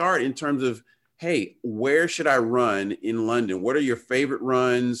you start in terms of, hey, where should I run in London? What are your favorite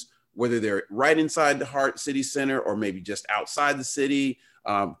runs, whether they're right inside the heart city center or maybe just outside the city,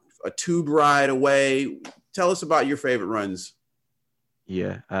 a tube ride away? Tell us about your favorite runs.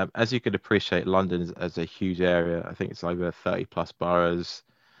 Yeah, as you could appreciate, London is a huge area. I think it's over 30 plus boroughs,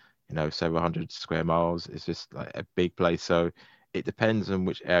 so 100 square miles. It's just like a big place. So it depends on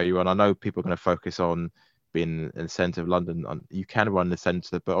which area you're on. I know people are going to focus on being in the centre of London. You can run the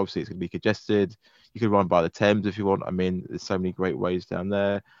centre, but obviously it's going to be congested. You could run by the Thames if you want. I mean, there's so many great ways down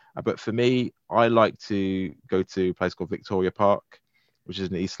there. But for me, I like to go to a place called Victoria Park, which is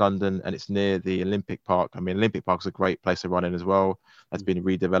in East London, and it's near the Olympic Park. I mean, Olympic Park is a great place to run in as well. That's been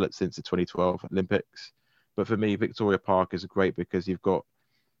redeveloped since the 2012 Olympics. But for me, Victoria Park is great because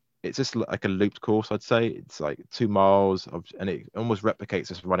it's just like a looped course, I'd say. It's like 2 miles and it almost replicates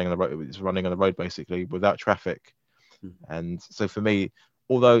just running on the road. It's running on the road basically without traffic. And so for me,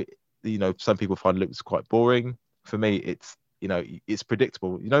 although, some people find loops quite boring, for me, it's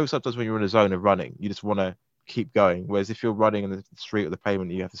predictable. Sometimes when you're in a zone of running, you just want to keep going. Whereas if you're running in the street or the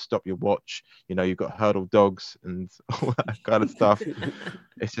pavement, you have to stop your watch. You've got hurdle dogs and all that kind of stuff.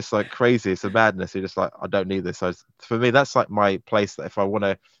 It's just like crazy. It's a madness. You're just like, I don't need this. So for me, that's like my place that if I want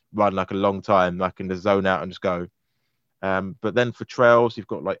to run like a long time, I can just zone out and just go. But then for trails, you've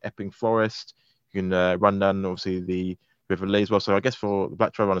got like Epping Forest. You can run down obviously the River Lee as well. So I guess for the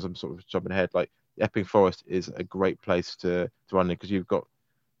Black Trail runners, I'm sort of jumping ahead. Like Epping Forest is a great place to run in because you've got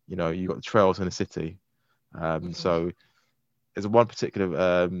the trails in the city. So there's one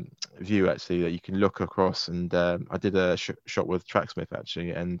particular view actually that you can look across, and I did a shot with Tracksmith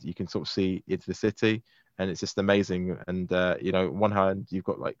actually, and you can sort of see into the city, and it's just amazing. And on one hand, you've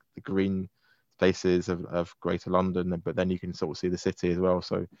got like the green spaces of Greater London, but then you can sort of see the city as well.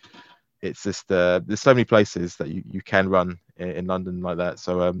 So it's just there's so many places that you can run in London like that.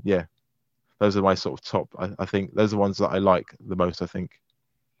 So those are my sort of top. I think those are the ones that I like the most, I think.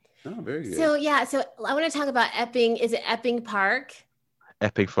 Oh, very good. So I want to talk about Epping. Is it Epping Park?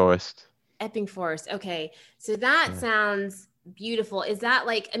 Epping Forest. Epping Forest. Okay. So that sounds beautiful. Is that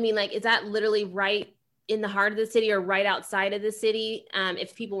is that literally right in the heart of the city or right outside of the city?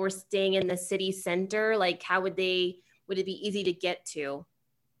 If people were staying in the city center, like how would it be easy to get to?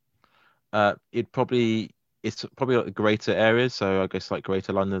 It's probably like the greater areas. So I guess like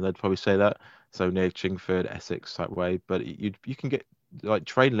Greater London, they'd probably say that. So near Chingford, Essex type way. But you can get like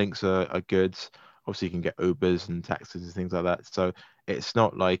train links are good. Obviously you can get Ubers and taxis and things like that. So it's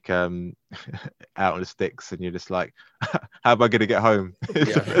not like out on the sticks and you're just like, how am I going to get home?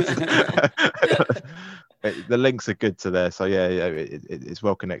 The links are good to there. So it's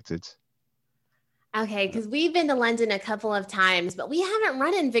well connected. Okay, because we've been to London a couple of times, but we haven't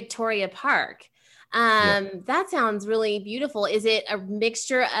run in Victoria Park. That sounds really beautiful. Is it a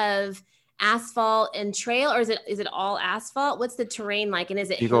mixture of asphalt and trail, or is it all asphalt? What's the terrain like, and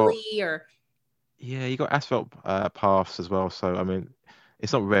is it hilly or? Yeah, you got asphalt paths as well. So I mean,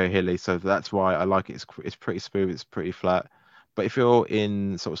 it's not very hilly, so that's why I like it. It's pretty smooth. It's pretty flat. But if you're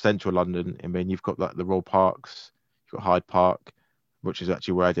in sort of central London, I mean, you've got like the Royal Parks, you've got Hyde Park, which is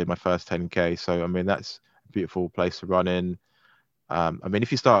actually where I did my first 10K. So I mean, that's a beautiful place to run in. I mean,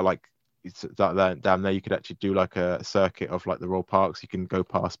 if you start down there, you could actually do like a circuit of like the Royal Parks. You can go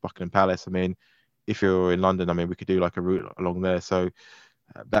past Buckingham Palace. I mean, if you're in London, I mean, we could do like a route along there. So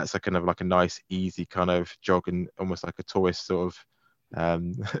that's a kind of like a nice, easy kind of jog and almost like a tourist sort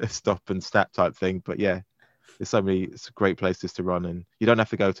of stop and snap type thing. But yeah, it's great places to run, and you don't have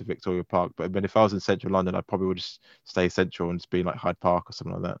to go to Victoria Park. But I mean, if I was in central London, I probably would just stay central and just be like Hyde Park or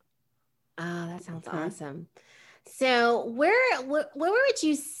something like that. Oh, that sounds awesome. So where would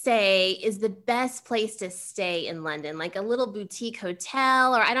you say is the best place to stay in London? Like a little boutique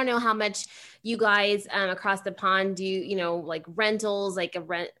hotel, or I don't know how much you guys across the pond do, like rentals, like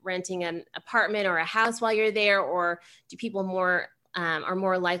renting an apartment or a house while you're there, or do people are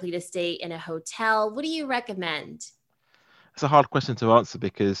more likely to stay in a hotel? What do you recommend? It's a hard question to answer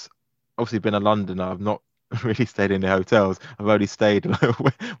because obviously being in London, I've not really stayed in the hotels. I've only stayed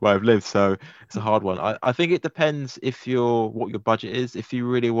where I've lived, so it's a hard one. I think it depends what your budget is. If you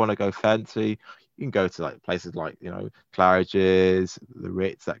really want to go fancy, you can go to like places like Claridge's, the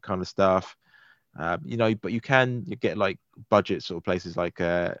Ritz, that kind of stuff. But you get like budget sort of places like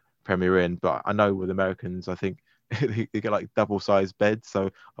Premier Inn. But I know with Americans, I think they get like double-sized beds,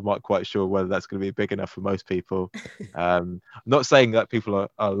 so I'm not quite sure whether that's going to be big enough for most people. I'm not saying that people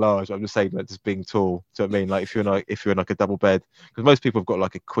are large. I'm just saying that just being tall. So I mean, like if you're in like a double bed, because most people have got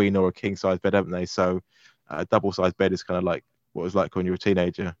like a queen or a king-size bed, haven't they? So a double-sized bed is kind of like what it was like when you were a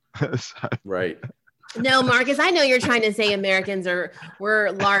teenager. Right. No, Marcus, I know you're trying to say Americans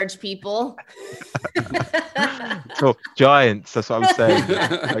we're large people. So giants, that's what I'm saying.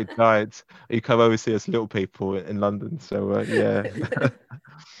 Like giants. You come over see us little people in London. So yeah.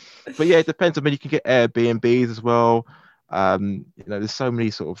 But yeah, it depends. I mean, you can get Airbnbs as well. There's so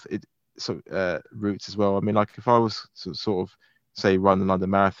many sort of routes as well. I mean, like if I was sort of say run the London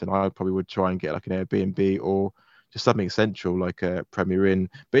Marathon, I probably would try and get like an Airbnb or just something central like a Premier Inn.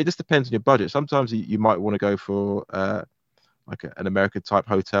 But it just depends on your budget. Sometimes you might want to go for like an American type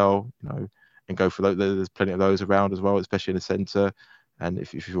hotel, and go for those. There's plenty of those around as well, especially in the centre. And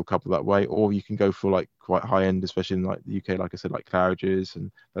if you feel comfortable that way, or you can go for like quite high end, especially in like the UK, like I said, like Claridge's and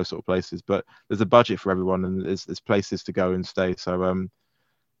those sort of places. But there's a budget for everyone, and there's places to go and stay. So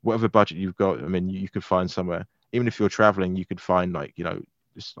whatever budget you've got, I mean, you could find somewhere. Even if you're traveling, you could find like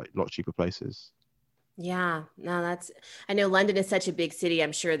just like a lot cheaper places. Yeah, no, I know London is such a big city.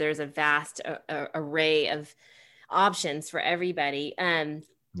 I'm sure there's a vast array of options for everybody.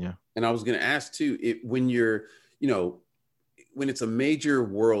 Yeah. And I was going to ask too, when you're, when it's a major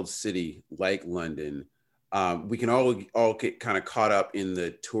world city like London, we can all get kind of caught up in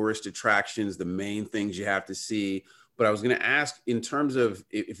the tourist attractions, the main things you have to see. But I was going to ask, in terms of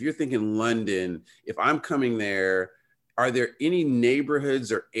if you're thinking London, if I'm coming there, are there any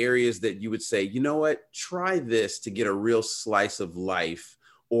neighborhoods or areas that you would say, you know what, try this to get a real slice of life,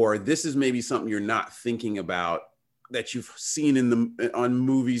 or this is maybe something you're not thinking about that you've seen on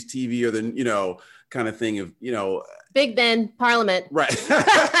movies, TV, or the kind of thing of Big Ben, Parliament, right?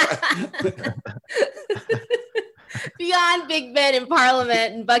 Beyond Big Ben and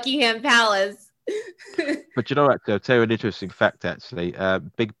Parliament and Buckingham Palace. But you know, actually, I'll tell you an interesting fact. Actually,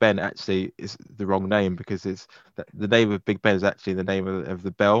 Big Ben actually is the wrong name because it's the name of Big Ben is actually the name of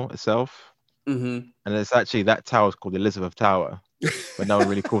the bell itself, Mm-hmm. and it's actually that tower is called Elizabeth Tower, but no one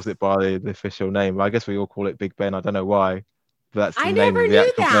really calls it by the official name. I guess we all call it Big Ben. I don't know why, but that's the I name never of the knew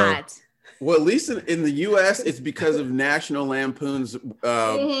actual bell. that. Well, at least in the U.S., it's because of National Lampoon's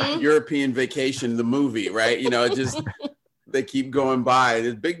European Vacation, the movie, right? You know, it just they keep going by.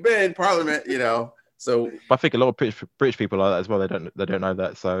 There's Big Ben, Parliament, you know. So But I think a lot of British people are that as well. They don't know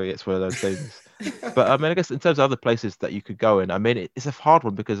that, so it's one of those things. But I mean, I guess in terms of other places that you could go in, I mean, it's a hard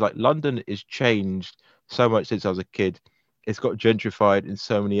one because like London is changed so much since I was a kid. It's got gentrified in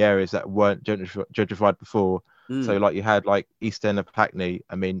so many areas that weren't gentrified before. So like you had like East End of Hackney.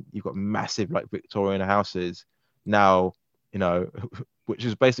 I mean, you've got massive like Victorian houses now, you know, which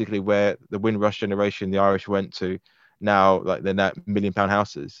is basically where the Windrush generation, the Irish went to. Now, like they're now £1 million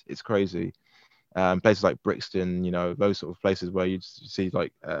houses. It's crazy. Places like Brixton, you know, those sort of places where you see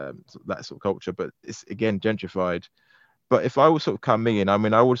like that sort of culture, but it's again gentrified. But if I would sort of come in, I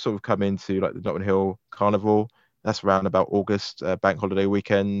mean, I would sort of come into like the Notting Hill Carnival. That's around about August, bank holiday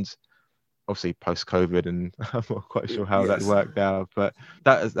weekend. Obviously post COVID, and I'm not quite sure how that worked out, but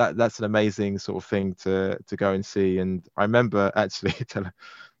that's an amazing sort of thing to go and see. And I remember actually tell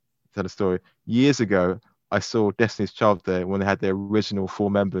a story. Years ago, I saw Destiny's Child there when they had their original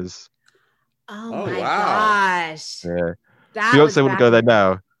 4 members. Oh Oh, my wow. gosh. Yeah. That was Beyonce wouldn't back go there in-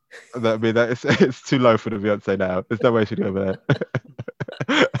 now. I mean, it's too low for the Beyonce now. There's no way she'd go over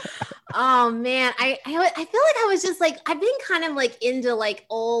there. Oh man, I feel like I was just like I've been kind of like into like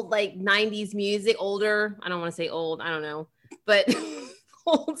old like 90s music, older. I don't want to say old, I don't know, but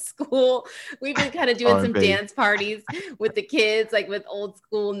old school. We've been kind of doing some R&B. dance parties with the kids, like with old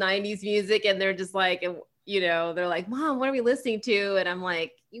school 90s music, and they're just like, you know, they're like, "Mom, what are we listening to?" And I'm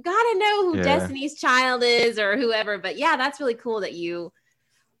like, "You gotta know who Yeah. Destiny's Child is or whoever." But yeah, that's really cool that you,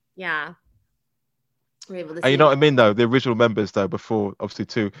 were able to And see you know what I that. mean, though? The original members, though, before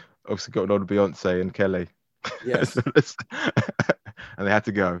obviously got on to Beyonce and Kelly. Yes. And they had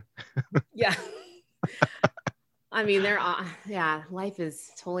to go. Yeah. I mean, life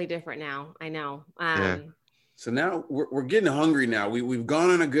is totally different now. I know. So now we're getting hungry now. We've gone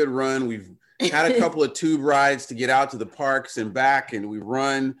on a good run. We've had a couple of tube rides to get out to the parks and back, and we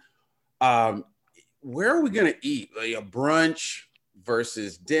run. Where are we going to eat? Like a brunch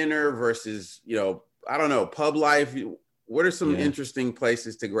versus dinner versus, you know, I don't know, pub life. What are some interesting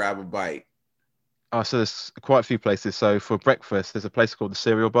places to grab a bite? Oh, so there's quite a few places. So for breakfast, there's a place called the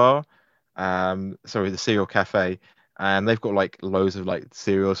Cereal Bar. The Cereal Cafe, and they've got like loads of like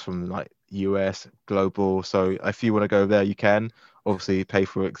cereals from like US, global. So if you want to go there, you can. Obviously, pay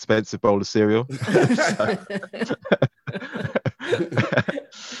for an expensive bowl of cereal.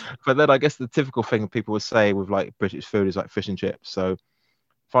 But then I guess the typical thing people would say with like British food is like fish and chips. So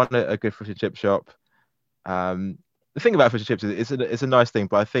find a good fish and chip shop. The thing about fish and chips is it's a nice thing,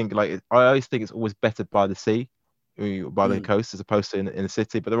 but I think like I always think it's always better by the sea, by the coast, as opposed to in the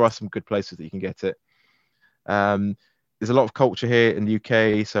city. But there are some good places that you can get it. There's a lot of culture here in the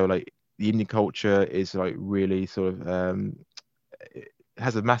UK, so like the Indian culture is like really sort of it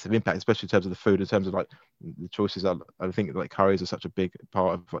has a massive impact, especially in terms of the food, in terms of like the choices. I think like curries are such a big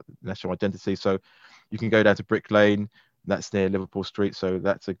part of like, national identity. So you can go down to Brick Lane, that's near Liverpool Street, so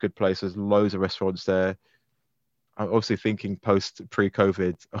that's a good place. There's loads of restaurants there. I'm obviously thinking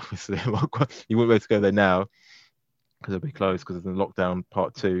pre-COVID, obviously you wouldn't be able to go there now because it'll be closed because of the lockdown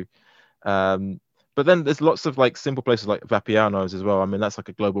part 2. But then there's lots of like simple places like Vapiano's as well. I mean, that's like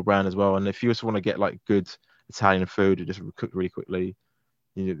a global brand as well. And if you just want to get like good Italian food and just cook really quickly,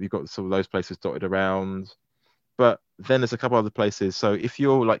 you've got some of those places dotted around. But then there's a couple other places. So if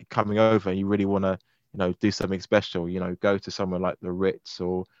you're like coming over and you really want to, you know, do something special, you know, go to somewhere like the Ritz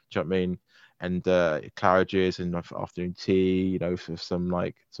or, do you know what I mean? And Claridge's and afternoon tea, you know, for some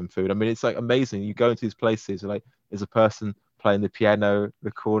food. I mean, it's like amazing. You go into these places, and like there's a person playing the piano in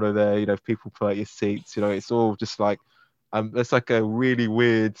the corner there, you know, people play at your seats, you know, it's all just like it's like a really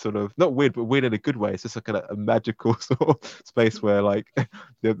weird sort of, not weird, but weird in a good way. It's just like a magical sort of space where like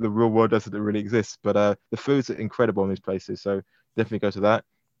the real world doesn't really exist. But the food's incredible in these places, so definitely go to that.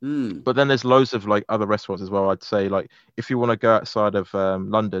 But then there's loads of like other restaurants as well. I'd say like if you want to go outside of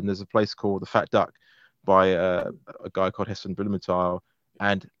London, there's a place called the Fat Duck by a guy called Heston Blumenthal,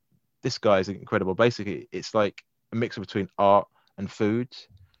 and this guy is incredible. Basically, it's like a mix between art and food.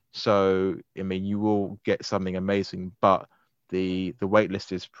 So I mean, you will get something amazing, but the wait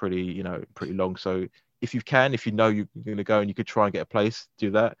list is pretty long. So if you know you're going to go and you could try and get a place,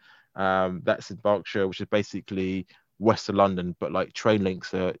 do that. That's in Berkshire, which is basically west of London, but like train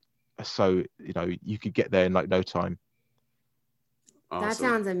links are are so, you could get there in like no time. Awesome. That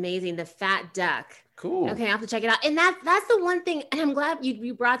sounds amazing. The Fat Duck. Cool. Okay, I have to check it out. And that's the one thing, and I'm glad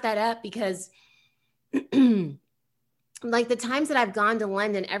you brought that up, because like the times that I've gone to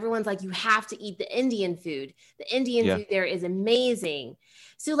London, everyone's like, you have to eat the Indian food. The Indian food there is amazing.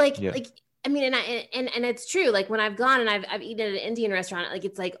 So like I mean, and it's true. Like when I've gone and I've eaten at an Indian restaurant, like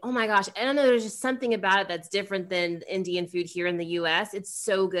it's like, oh my gosh, I don't know. There's just something about it that's different than Indian food here in the US. It's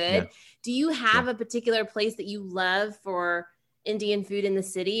so good. Yeah. Do you have a particular place that you love for Indian food in the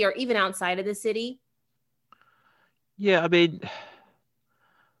city or even outside of the city? Yeah, I mean,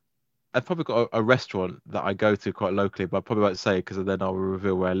 I've probably got a restaurant that I go to quite locally, but I probably won't say because then I'll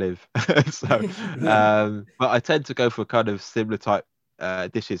reveal where I live. But I tend to go for kind of similar type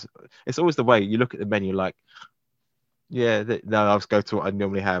dishes. It's always the way you look at the menu, like, I'll just go to what I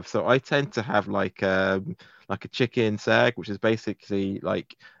normally have. So I tend to have like a chicken sag, which is basically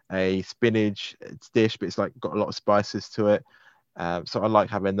like a spinach dish, but it's like got a lot of spices to it. So I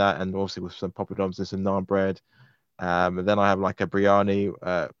like having that, and obviously with some poppadoms and some naan bread. And then I have like a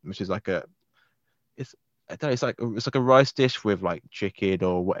biryani, which is like it's like a rice dish with like chicken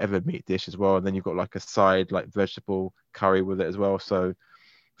or whatever meat dish as well. And then you've got like a side like vegetable curry with it as well. So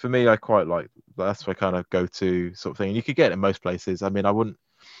for me, I quite like, that's my kind of go-to sort of thing. And you could get it in most places. I mean, I wouldn't,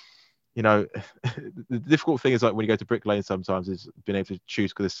 the difficult thing is like when you go to Brick Lane sometimes is being able to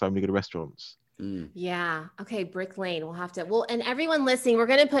choose because there's so many good restaurants. Yeah. Okay. Brick Lane. We'll have to, and everyone listening, we're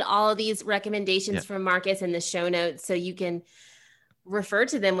going to put all of these recommendations from Marcus in the show notes so you can refer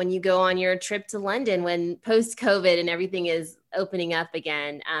to them when you go on your trip to London, when post-COVID and everything is opening up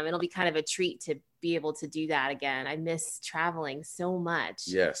again. It'll be kind of a treat to be able to do that again. I miss traveling so much.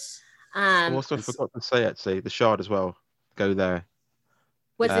 Yes. I also forgot to say, actually, the Shard as well. Go there.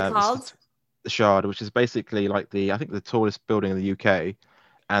 What's it called? The Shard, which is basically like I think the tallest building in the UK.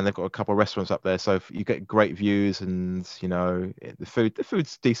 And they've got a couple of restaurants up there, so you get great views, and the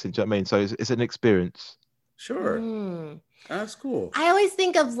food's decent. Do you know what I mean? So it's an experience. Sure, that's cool. I always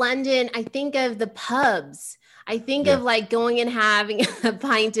think of London. I think of the pubs. I think of like going and having a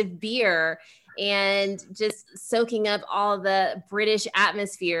pint of beer and just soaking up all the British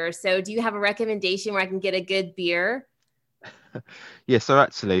atmosphere. So, do you have a recommendation where I can get a good beer? Yeah. So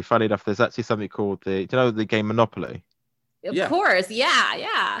actually, funny enough, there's actually something called the game Monopoly. Of course.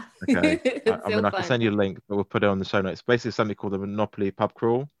 Yeah. Okay. I can send you a link, but we'll put it on the show notes. Basically something called the Monopoly pub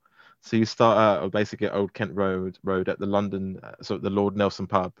crawl. So you start out basically at Old Kent Road at the London, the Lord Nelson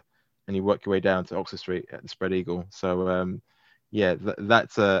pub, and you work your way down to Oxford Street at the Spread Eagle. So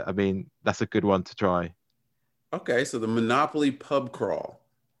that's a good one to try. Okay. So the Monopoly pub crawl.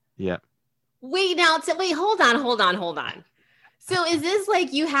 Yeah. Wait, hold on. So is this like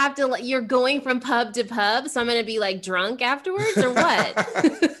you're going from pub to pub? So I'm going to be like drunk afterwards or what?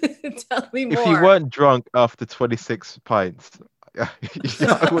 Tell me more. If you weren't drunk after 26 pints, I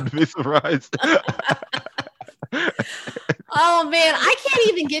wouldn't be surprised. Oh man, I can't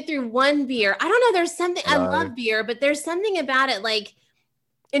even get through one beer. I don't know. There's something, I love beer, but there's something about it. Like,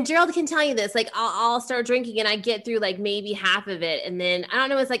 and Gerald can tell you this, like I'll start drinking and I get through like maybe half of it. And then I don't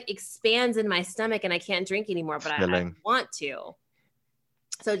know, it's like expands in my stomach and I can't drink anymore, but I want to.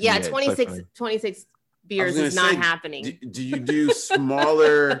 So 26 beers is not happening. Do you do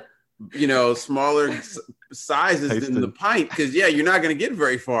smaller, smaller sizes than the pint? Because you're not going to get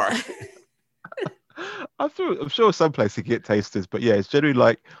very far. I'm sure some places you get tasters, but it's generally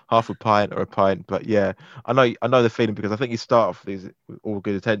like half a pint or a pint. But I know the feeling, because I think you start off with these with all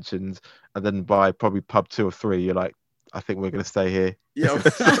good intentions, and then by probably pub 2 or 3, you're like, I think we're going to stay here. Yeah. And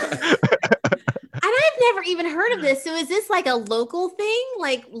I've never even heard of this. So is this like a local thing?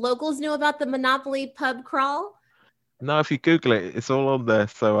 Like locals know about the Monopoly pub crawl? No, if you Google it, it's all on there.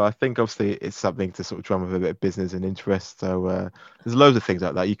 So I think obviously it's something to sort of drum with a bit of business and interest. So there's loads of things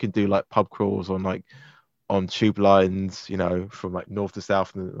like that. You can do like pub crawls on tube lines, from like north to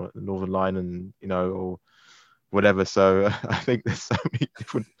south, and the Northern Line, and or whatever. So I think there's so many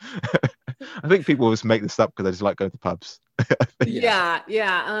different. I think people always make this up because they just like going to pubs. Yeah.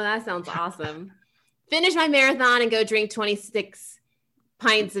 Oh, that sounds awesome. Finish my marathon and go drink 26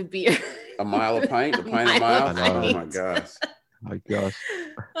 pints of beer. A mile a pint? A pint a mile? Oh my gosh.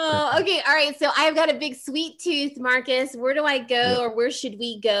 Oh, okay. All right. So I've got a big sweet tooth, Marcus. Where do I go, or where should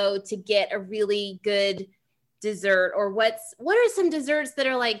we go to get a really good dessert? Or what are some desserts that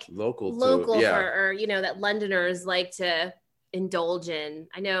are like local or that Londoners like to indulge in?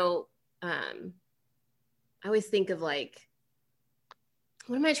 I know I always think of like,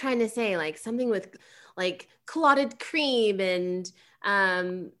 what am I trying to say? Like something with like clotted cream and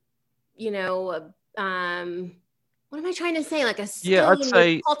What am I trying to say? Like a Yeah, I'd scone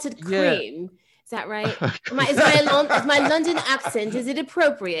say with salted yeah. cream. Is that right? Is my London accent, is it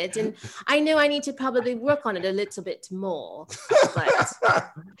appropriate? And I know I need to probably work on it a little bit more. But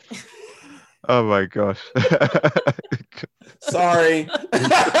Oh my gosh. Sorry. Come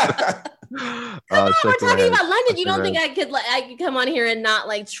on, we're talking about London. You don't think I could come on here and not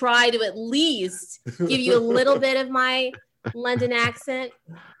like try to at least give you a little bit of my London accent?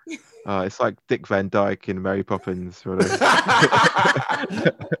 It's like Dick Van Dyke in Mary Poppins. Sort of.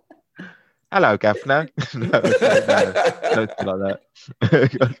 Hello, Governor. No, nothing like that. Hello there.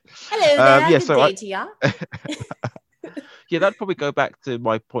 Yeah, Good so day to ya. Yeah, that'd probably go back to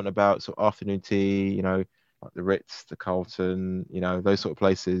my point about sort of afternoon tea, you know, like the Ritz, the Carlton, you know, those sort of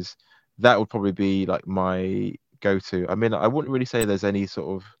places. That would probably be like my go-to. I mean, I wouldn't really say there's any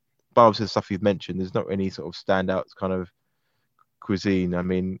sort of barbs and stuff you've mentioned. There's not any sort of standout kind of cuisine. I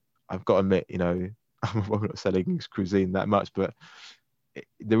mean, I've got to admit, you know, I'm not selling cuisine that much, but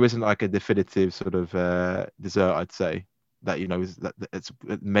there isn't like a definitive sort of dessert, I'd say, that, you know, is that it's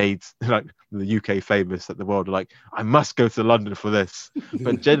made like the UK famous, that the world are like, I must go to London for this.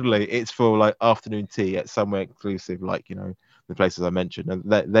 But generally it's for like afternoon tea at somewhere exclusive, like, you know, the places I mentioned, and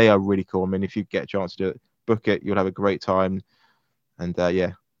they are really cool. I mean, if you get a chance to do it, book it, you'll have a great time. And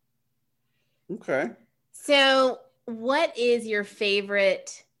yeah. Okay. So what is your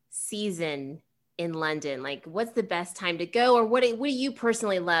favorite season in London? Like, what's the best time to go, or what do you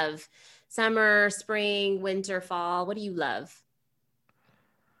personally love? Summer, spring, winter, fall? What do you love?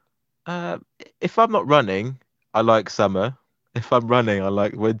 If I'm not running, I like summer. If I'm running, I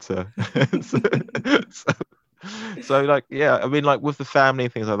like winter. So like, yeah, I mean, like with the family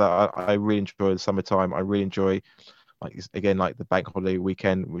and things like that, I really enjoy the summertime. I really enjoy, like, again, like the bank holiday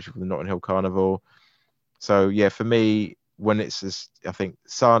weekend, which is the Notting Hill Carnival. So yeah, for me, when it's just, I think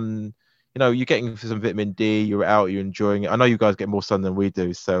sun, you know, you're getting some vitamin D, you're out, you're enjoying it. I know you guys get more sun than we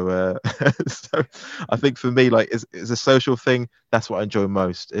do, so so I think for me, like, it's a social thing. That's what I enjoy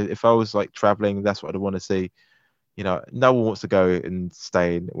most. If I was like traveling, that's what I'd want to see. You know, no one wants to go and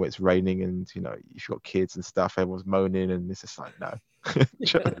stay in when it's raining, and, you know, if you've got kids and stuff, everyone's moaning, and it's just like, no.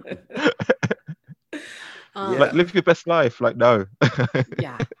 Like, live your best life. Like, no.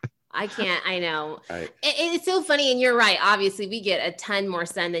 Yeah. I can't. I know. Right. It's so funny. And you're right. Obviously, we get a ton more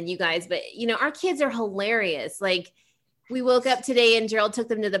sun than you guys. But, you know, our kids are hilarious. Like, we woke up today and Gerald took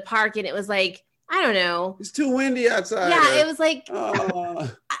them to the park, and it was like, I don't know. It's too windy outside. Yeah, it was like,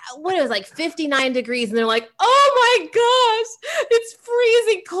 what, it was like 59 degrees. And they're like, oh my gosh, it's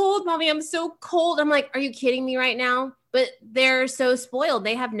freezing cold, Mommy. I'm so cold. I'm like, are you kidding me right now? But they're so spoiled.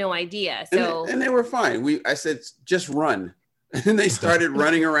 They have no idea. So and they were fine. I said, just run. And they started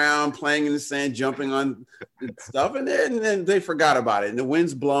running around, playing in the sand, jumping on stuff. And then they forgot about it. And the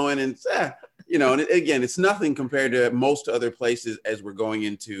wind's blowing, and you know, and again, it's nothing compared to most other places as we're going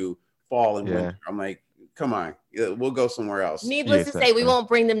into fall and winter. I'm like, come on, we'll go somewhere else. Needless to say, we won't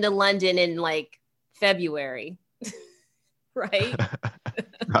bring them to London in like February. Right?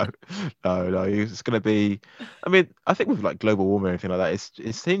 No. It's going to be, I mean, I think with like global warming and anything like that,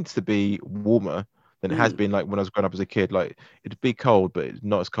 it seems to be warmer than it has been like when I was growing up as a kid. Like, it'd be cold, but it's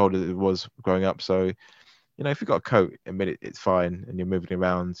not as cold as it was growing up. So, you know, if you've got a coat, I mean, it's fine, and you're moving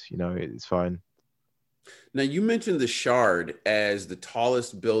around, you know, it's fine. Now, you mentioned the Shard as the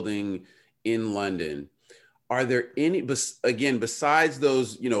tallest building in London. Are there any, again, besides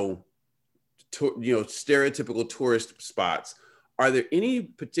those, you know, stereotypical tourist spots, are there any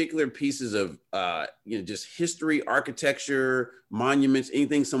particular pieces of, you know, just history, architecture, monuments,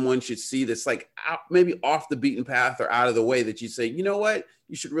 anything someone should see that's like maybe off the beaten path or out of the way that you say, you know what,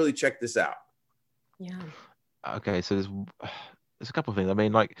 you should really check this out? Yeah. Okay, so there's a couple of things. I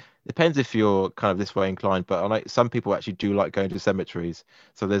mean, like, depends if you're kind of this way inclined, but like some people actually do like going to cemeteries.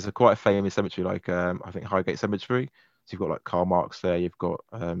 So there's a quite famous cemetery, like I think Highgate Cemetery. So you've got like Karl Marx there, you've got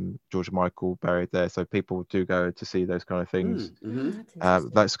George Michael buried there. So people do go to see those kind of things.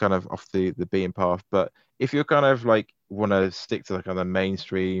 That's kind of off the beaten path. But if you're kind of like want to stick to the kind of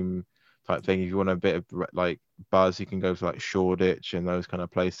mainstream type thing, if you want a bit of like buzz, you can go to like Shoreditch and those kind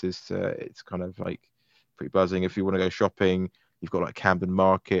of places. It's kind of like pretty buzzing. If you want to go shopping, you've got like Camden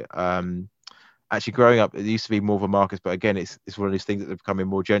Market. Actually, growing up, it used to be more of a market, but again, it's one of these things that are becoming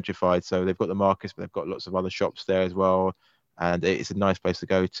more gentrified. So they've got the markets, but they've got lots of other shops there as well, and it's a nice place to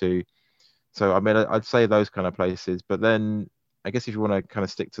go to. So I mean, I'd say those kind of places. But then I guess if you want to kind of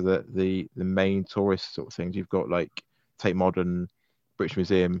stick to the main tourist sort of things, you've got like Tate Modern, British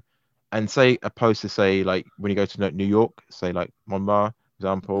Museum, and say opposed to say like when you go to New York, say like Montmartre, for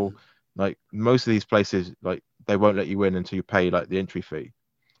example, like most of these places, like they won't let you in until you pay like the entry fee.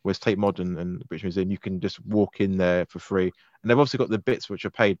 Whereas Tate Modern and the British Museum, you can just walk in there for free. And they've also got the bits which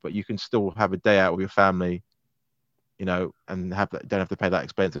are paid, but you can still have a day out with your family, you know, and don't have to pay that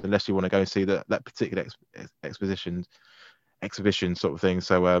expense unless you want to go and see that particular exhibition sort of thing.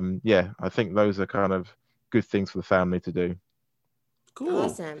 So yeah, I think those are kind of good things for the family to do. Cool.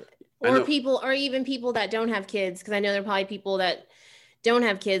 Awesome. Or even people that don't have kids, because I know there are probably people that don't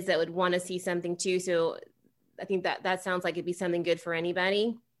have kids that would want to see something too. So I think that sounds like it'd be something good for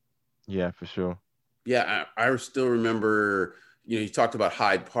anybody. Yeah, for sure. Yeah, I still remember, you know, you talked about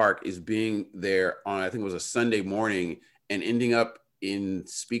Hyde Park is being there on, I think it was a Sunday morning, and ending up in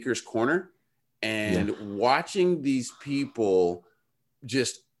Speaker's Corner and watching these people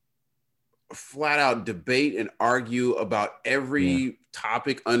just flat out debate and argue about every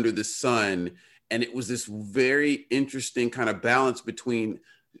topic under the sun. And it was this very interesting kind of balance between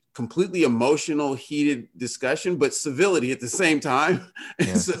completely emotional, heated discussion, but civility at the same time.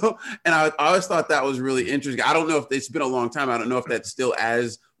 Yeah. And I always thought that was really interesting. I don't know if it's been a long time. I don't know if that's still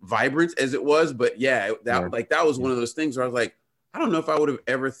as vibrant as it was, but that was one of those things where I was like, I don't know if I would have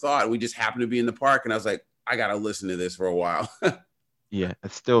ever thought. We just happened to be in the park and I was like, I got to listen to this for a while. Yeah,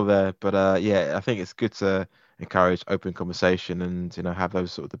 it's still there, but yeah, I think it's good to encourage open conversation and, you know, have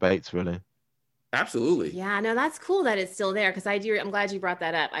those sort of debates, really. Absolutely. Yeah, no, that's cool that it's still there, because I'm glad you brought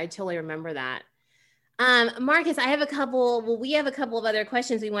that up. I totally remember that. Marcus, we have a couple of other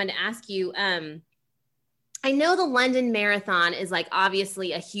questions we wanted to ask you. I know the London Marathon is like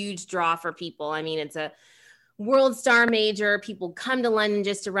obviously a huge draw for people. I mean, it's a world star major. People come to London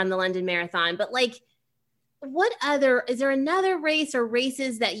just to run the London Marathon, but like, is there another race or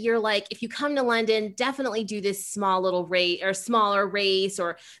races that you're like, if you come to London, definitely do this small little race or smaller race,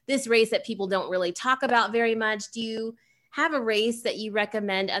 or this race that people don't really talk about very much? Do you have a race that you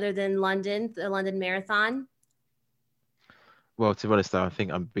recommend other than the London Marathon? Well, to be honest, though, I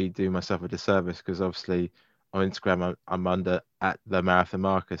think I'm doing myself a disservice, because obviously on Instagram I'm under at the Marathon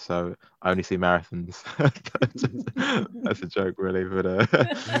Marcus, so I only see marathons. That's a joke, really, but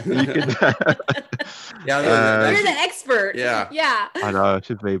you can. You're the expert. Yeah. I know I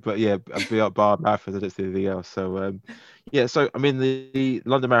should be, but yeah, I'll be up bar marathons. I don't see anything else. So yeah. So I mean, the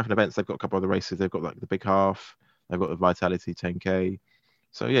London Marathon events, they've got a couple of other races. They've got like the Big Half. They've got the Vitality 10K.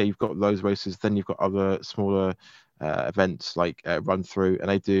 So yeah, you've got those races. Then you've got other smaller events like Run Through, and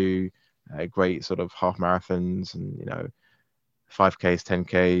they do great sort of half marathons and, you know, 5Ks,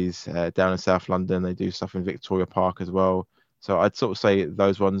 10Ks down in South London. They do stuff in Victoria Park as well. So I'd sort of say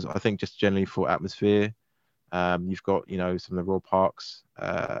those ones, I think, just generally for atmosphere. You've got, you know, some of the Royal Parks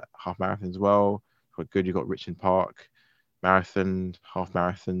half marathon as well. You've got Richmond Park marathon, half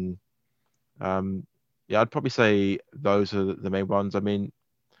marathon. Yeah, I'd probably say those are the main ones. I mean,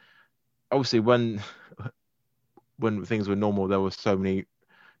 obviously when things were normal, there were so many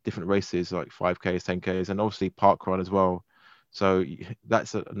different races like 5Ks, 10Ks, and obviously parkrun as well. So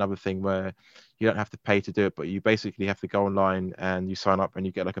that's another thing where you don't have to pay to do it, but you basically have to go online and you sign up and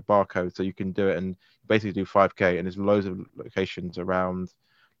you get like a barcode, so you can do it and basically do 5K. And there's loads of locations around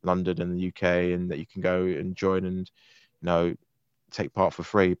London and the UK, and that you can go and join and, you know, take part for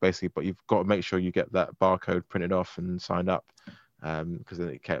free basically. But you've got to make sure you get that barcode printed off and signed up, because then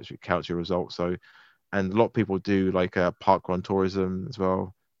it counts your results. So, and a lot of people do like parkrun tourism as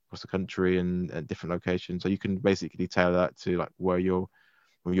well across the country and different locations. So you can basically tailor that to like where you're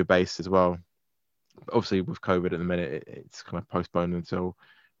based as well. But obviously with COVID at the minute, it's kind of postponed until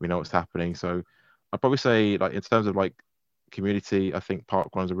we know what's happening. So I'd probably say, like, in terms of like community, I think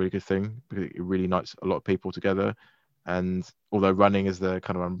parkrun's a really good thing because it really unites a lot of people together. And although running is the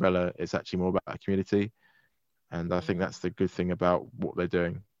kind of umbrella, it's actually more about community. And I think that's the good thing about what they're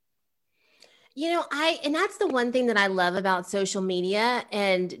doing. You know, and that's the one thing that I love about social media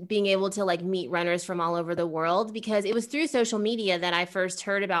and being able to like meet runners from all over the world, because it was through social media that I first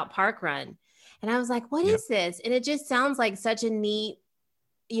heard about parkrun. And I was like, what is this? And it just sounds like such a neat,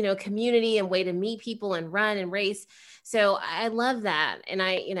 you know, community and way to meet people and run and race. So I love that. And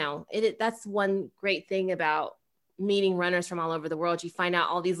that's one great thing about meeting runners from all over the world. You find out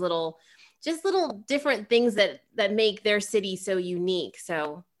all these little different things that make their city so unique.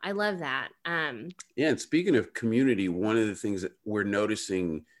 So I love that. Yeah. And speaking of community, one of the things that we're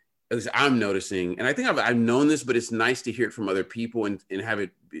noticing, at least I'm noticing, and I think I've known this, but it's nice to hear it from other people and have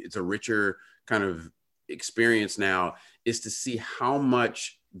it's a richer kind of experience now, is to see how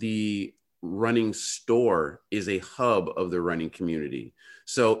much the running store is a hub of the running community.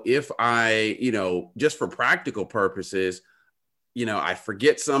 So if I, just for practical purposes, I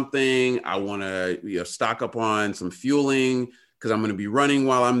forget something, I want to, stock up on some fueling because I'm going to be running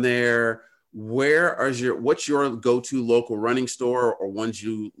while I'm there, what's your go-to local running store or ones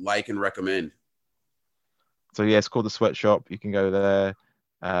you like and recommend? So yeah, it's called the Sweatshop. You can go there.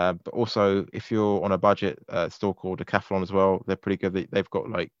 But also, if you're on a budget, store called Decathlon as well. They're pretty good. They've got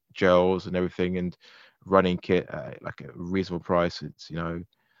like gels and everything and running kit at like a reasonable price. It's,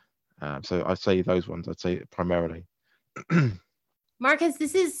 so I'd say those ones. I'd say primarily. Marcus,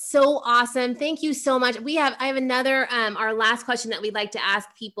 this is so awesome. Thank you so much. I have another, our last question that we'd like to ask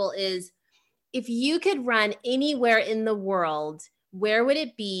people is, if you could run anywhere in the world, where would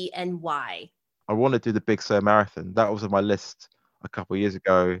it be and why? I want to do the Big Sur Marathon. That was on my list a couple of years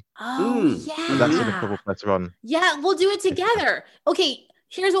ago. Oh, yeah. And that's an incredible place to run. Yeah, we'll do it together. Okay,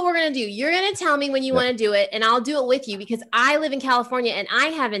 here's what we're going to do. You're going to tell me when you want to do it, and I'll do it with you because I live in California and I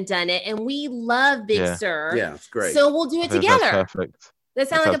haven't done it, and we love Big Sur. Yeah, it's great. So we'll do it together. That's perfect. That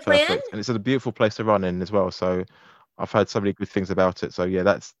sound like a plan? Perfect. And it's a beautiful place to run in as well. So I've heard so many good things about it. So yeah,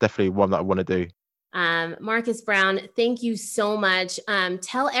 that's definitely one that I want to do. Marcus Brown, thank you so much.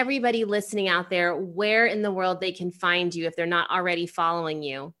 Tell everybody listening out there where in the world they can find you if they're not already following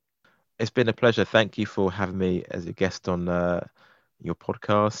you. It's been a pleasure. Thank you for having me as a guest on your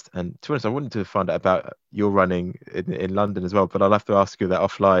podcast. And to be honest, I wanted to find out about your running in London as well, but I'll have to ask you that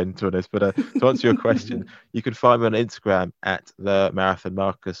offline, to be honest. But to answer your question, you can find me on Instagram at the Marathon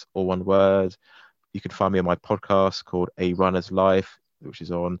Marcus, all one word. You can find me on my podcast called A Runner's Life, which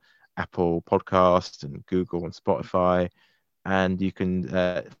is on Apple Podcasts and Google and Spotify. And you can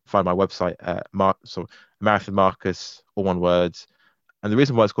find my website at Marathon Marcus, all one word. And the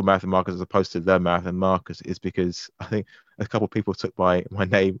reason why it's called Marathon Marcus as opposed to the Marathon Marcus is because I think a couple of people took my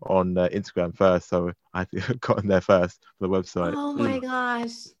name on Instagram first, so I got in there first for the website. Oh my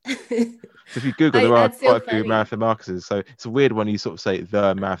gosh. So if you Google, there are quite a few Marathon Marcuses. So it's weird when you sort of say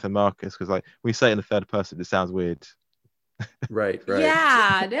the Marathon Marcus, because like when you say it in the third person, it sounds weird. Right.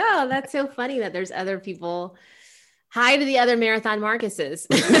 Yeah, no, that's so funny that there's other people. Hi to the other Marathon Marcuses.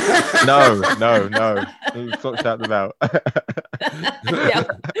 No. Stop shouting them out. Yeah.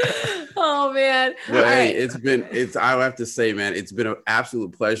 Oh man. Well, hey, right. I have to say, man, it's been an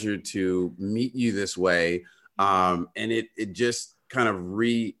absolute pleasure to meet you this way. And it just kind of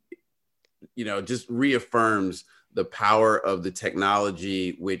reaffirms the power of the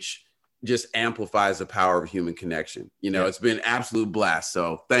technology, which just amplifies the power of human connection. It's been an absolute blast.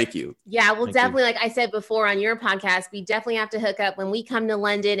 So thank you. Yeah, well, definitely, like I said before on your podcast, we definitely have to hook up when we come to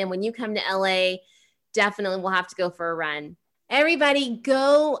London and when you come to LA, definitely we'll have to go for a run. Everybody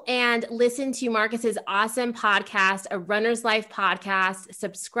go and listen to Marcus's awesome podcast, A Runner's Life podcast.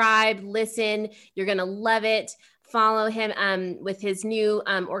 Subscribe, listen. You're going to love it. Follow him with his new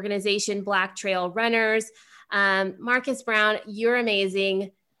organization, Black Trail Runners. Marcus Brown, you're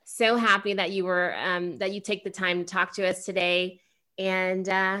amazing. So happy that you take the time to talk to us today. And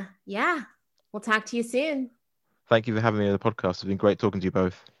we'll talk to you soon. Thank you for having me on the podcast. It's been great talking to you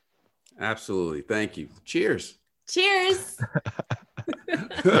both. Absolutely. Thank you. Cheers. Cheers.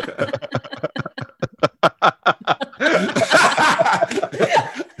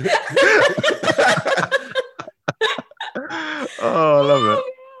 Oh,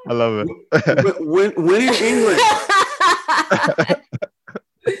 I love it. When in England.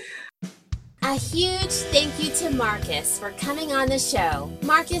 A huge thank you to Marcus for coming on the show.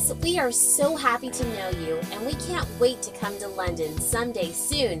 Marcus, we are so happy to know you, and we can't wait to come to London someday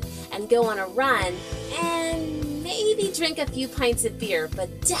soon and go on a run and maybe drink a few pints of beer, but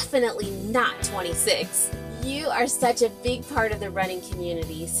definitely not 26. You are such a big part of the running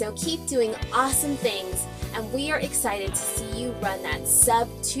community, so keep doing awesome things, and we are excited to see you run that sub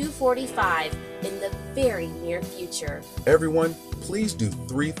 245 in the very near future. Everyone, please do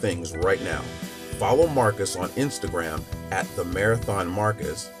 3 things right now. Follow Marcus on Instagram at The Marathon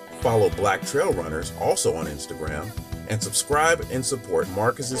Marcus. Follow Black Trail Runners also on Instagram. And subscribe and support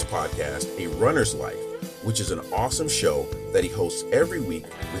Marcus's podcast, A Runner's Life, which is an awesome show that he hosts every week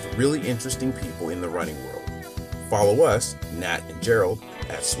with really interesting people in the running world. Follow us, Nat and Gerald,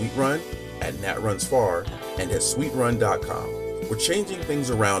 at Sweet Run, at Nat Runs Far, and at sweetrun.com. We're changing things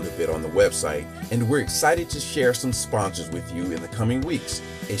around a bit on the website, and we're excited to share some sponsors with you in the coming weeks.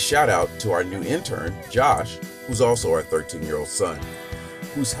 A shout out to our new intern, Josh, who's also our 13-year-old son,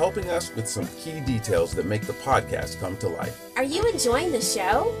 who's helping us with some key details that make the podcast come to life. Are you enjoying the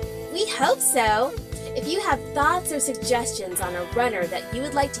show? We hope so. If you have thoughts or suggestions on a runner that you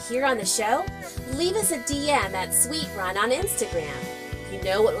would like to hear on the show, leave us a DM at Sweet Run on Instagram. You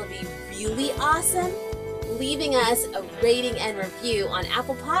know what would be really awesome? Leaving us a rating and review on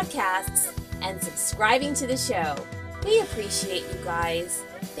Apple Podcasts and subscribing to the show. We appreciate you guys.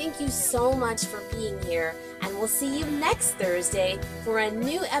 Thank you so much for being here, and we'll see you next Thursday for a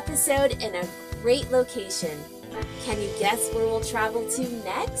new episode in a great location. Can you guess where we'll travel to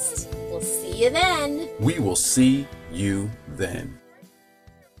next? We'll see you then. We will see you then.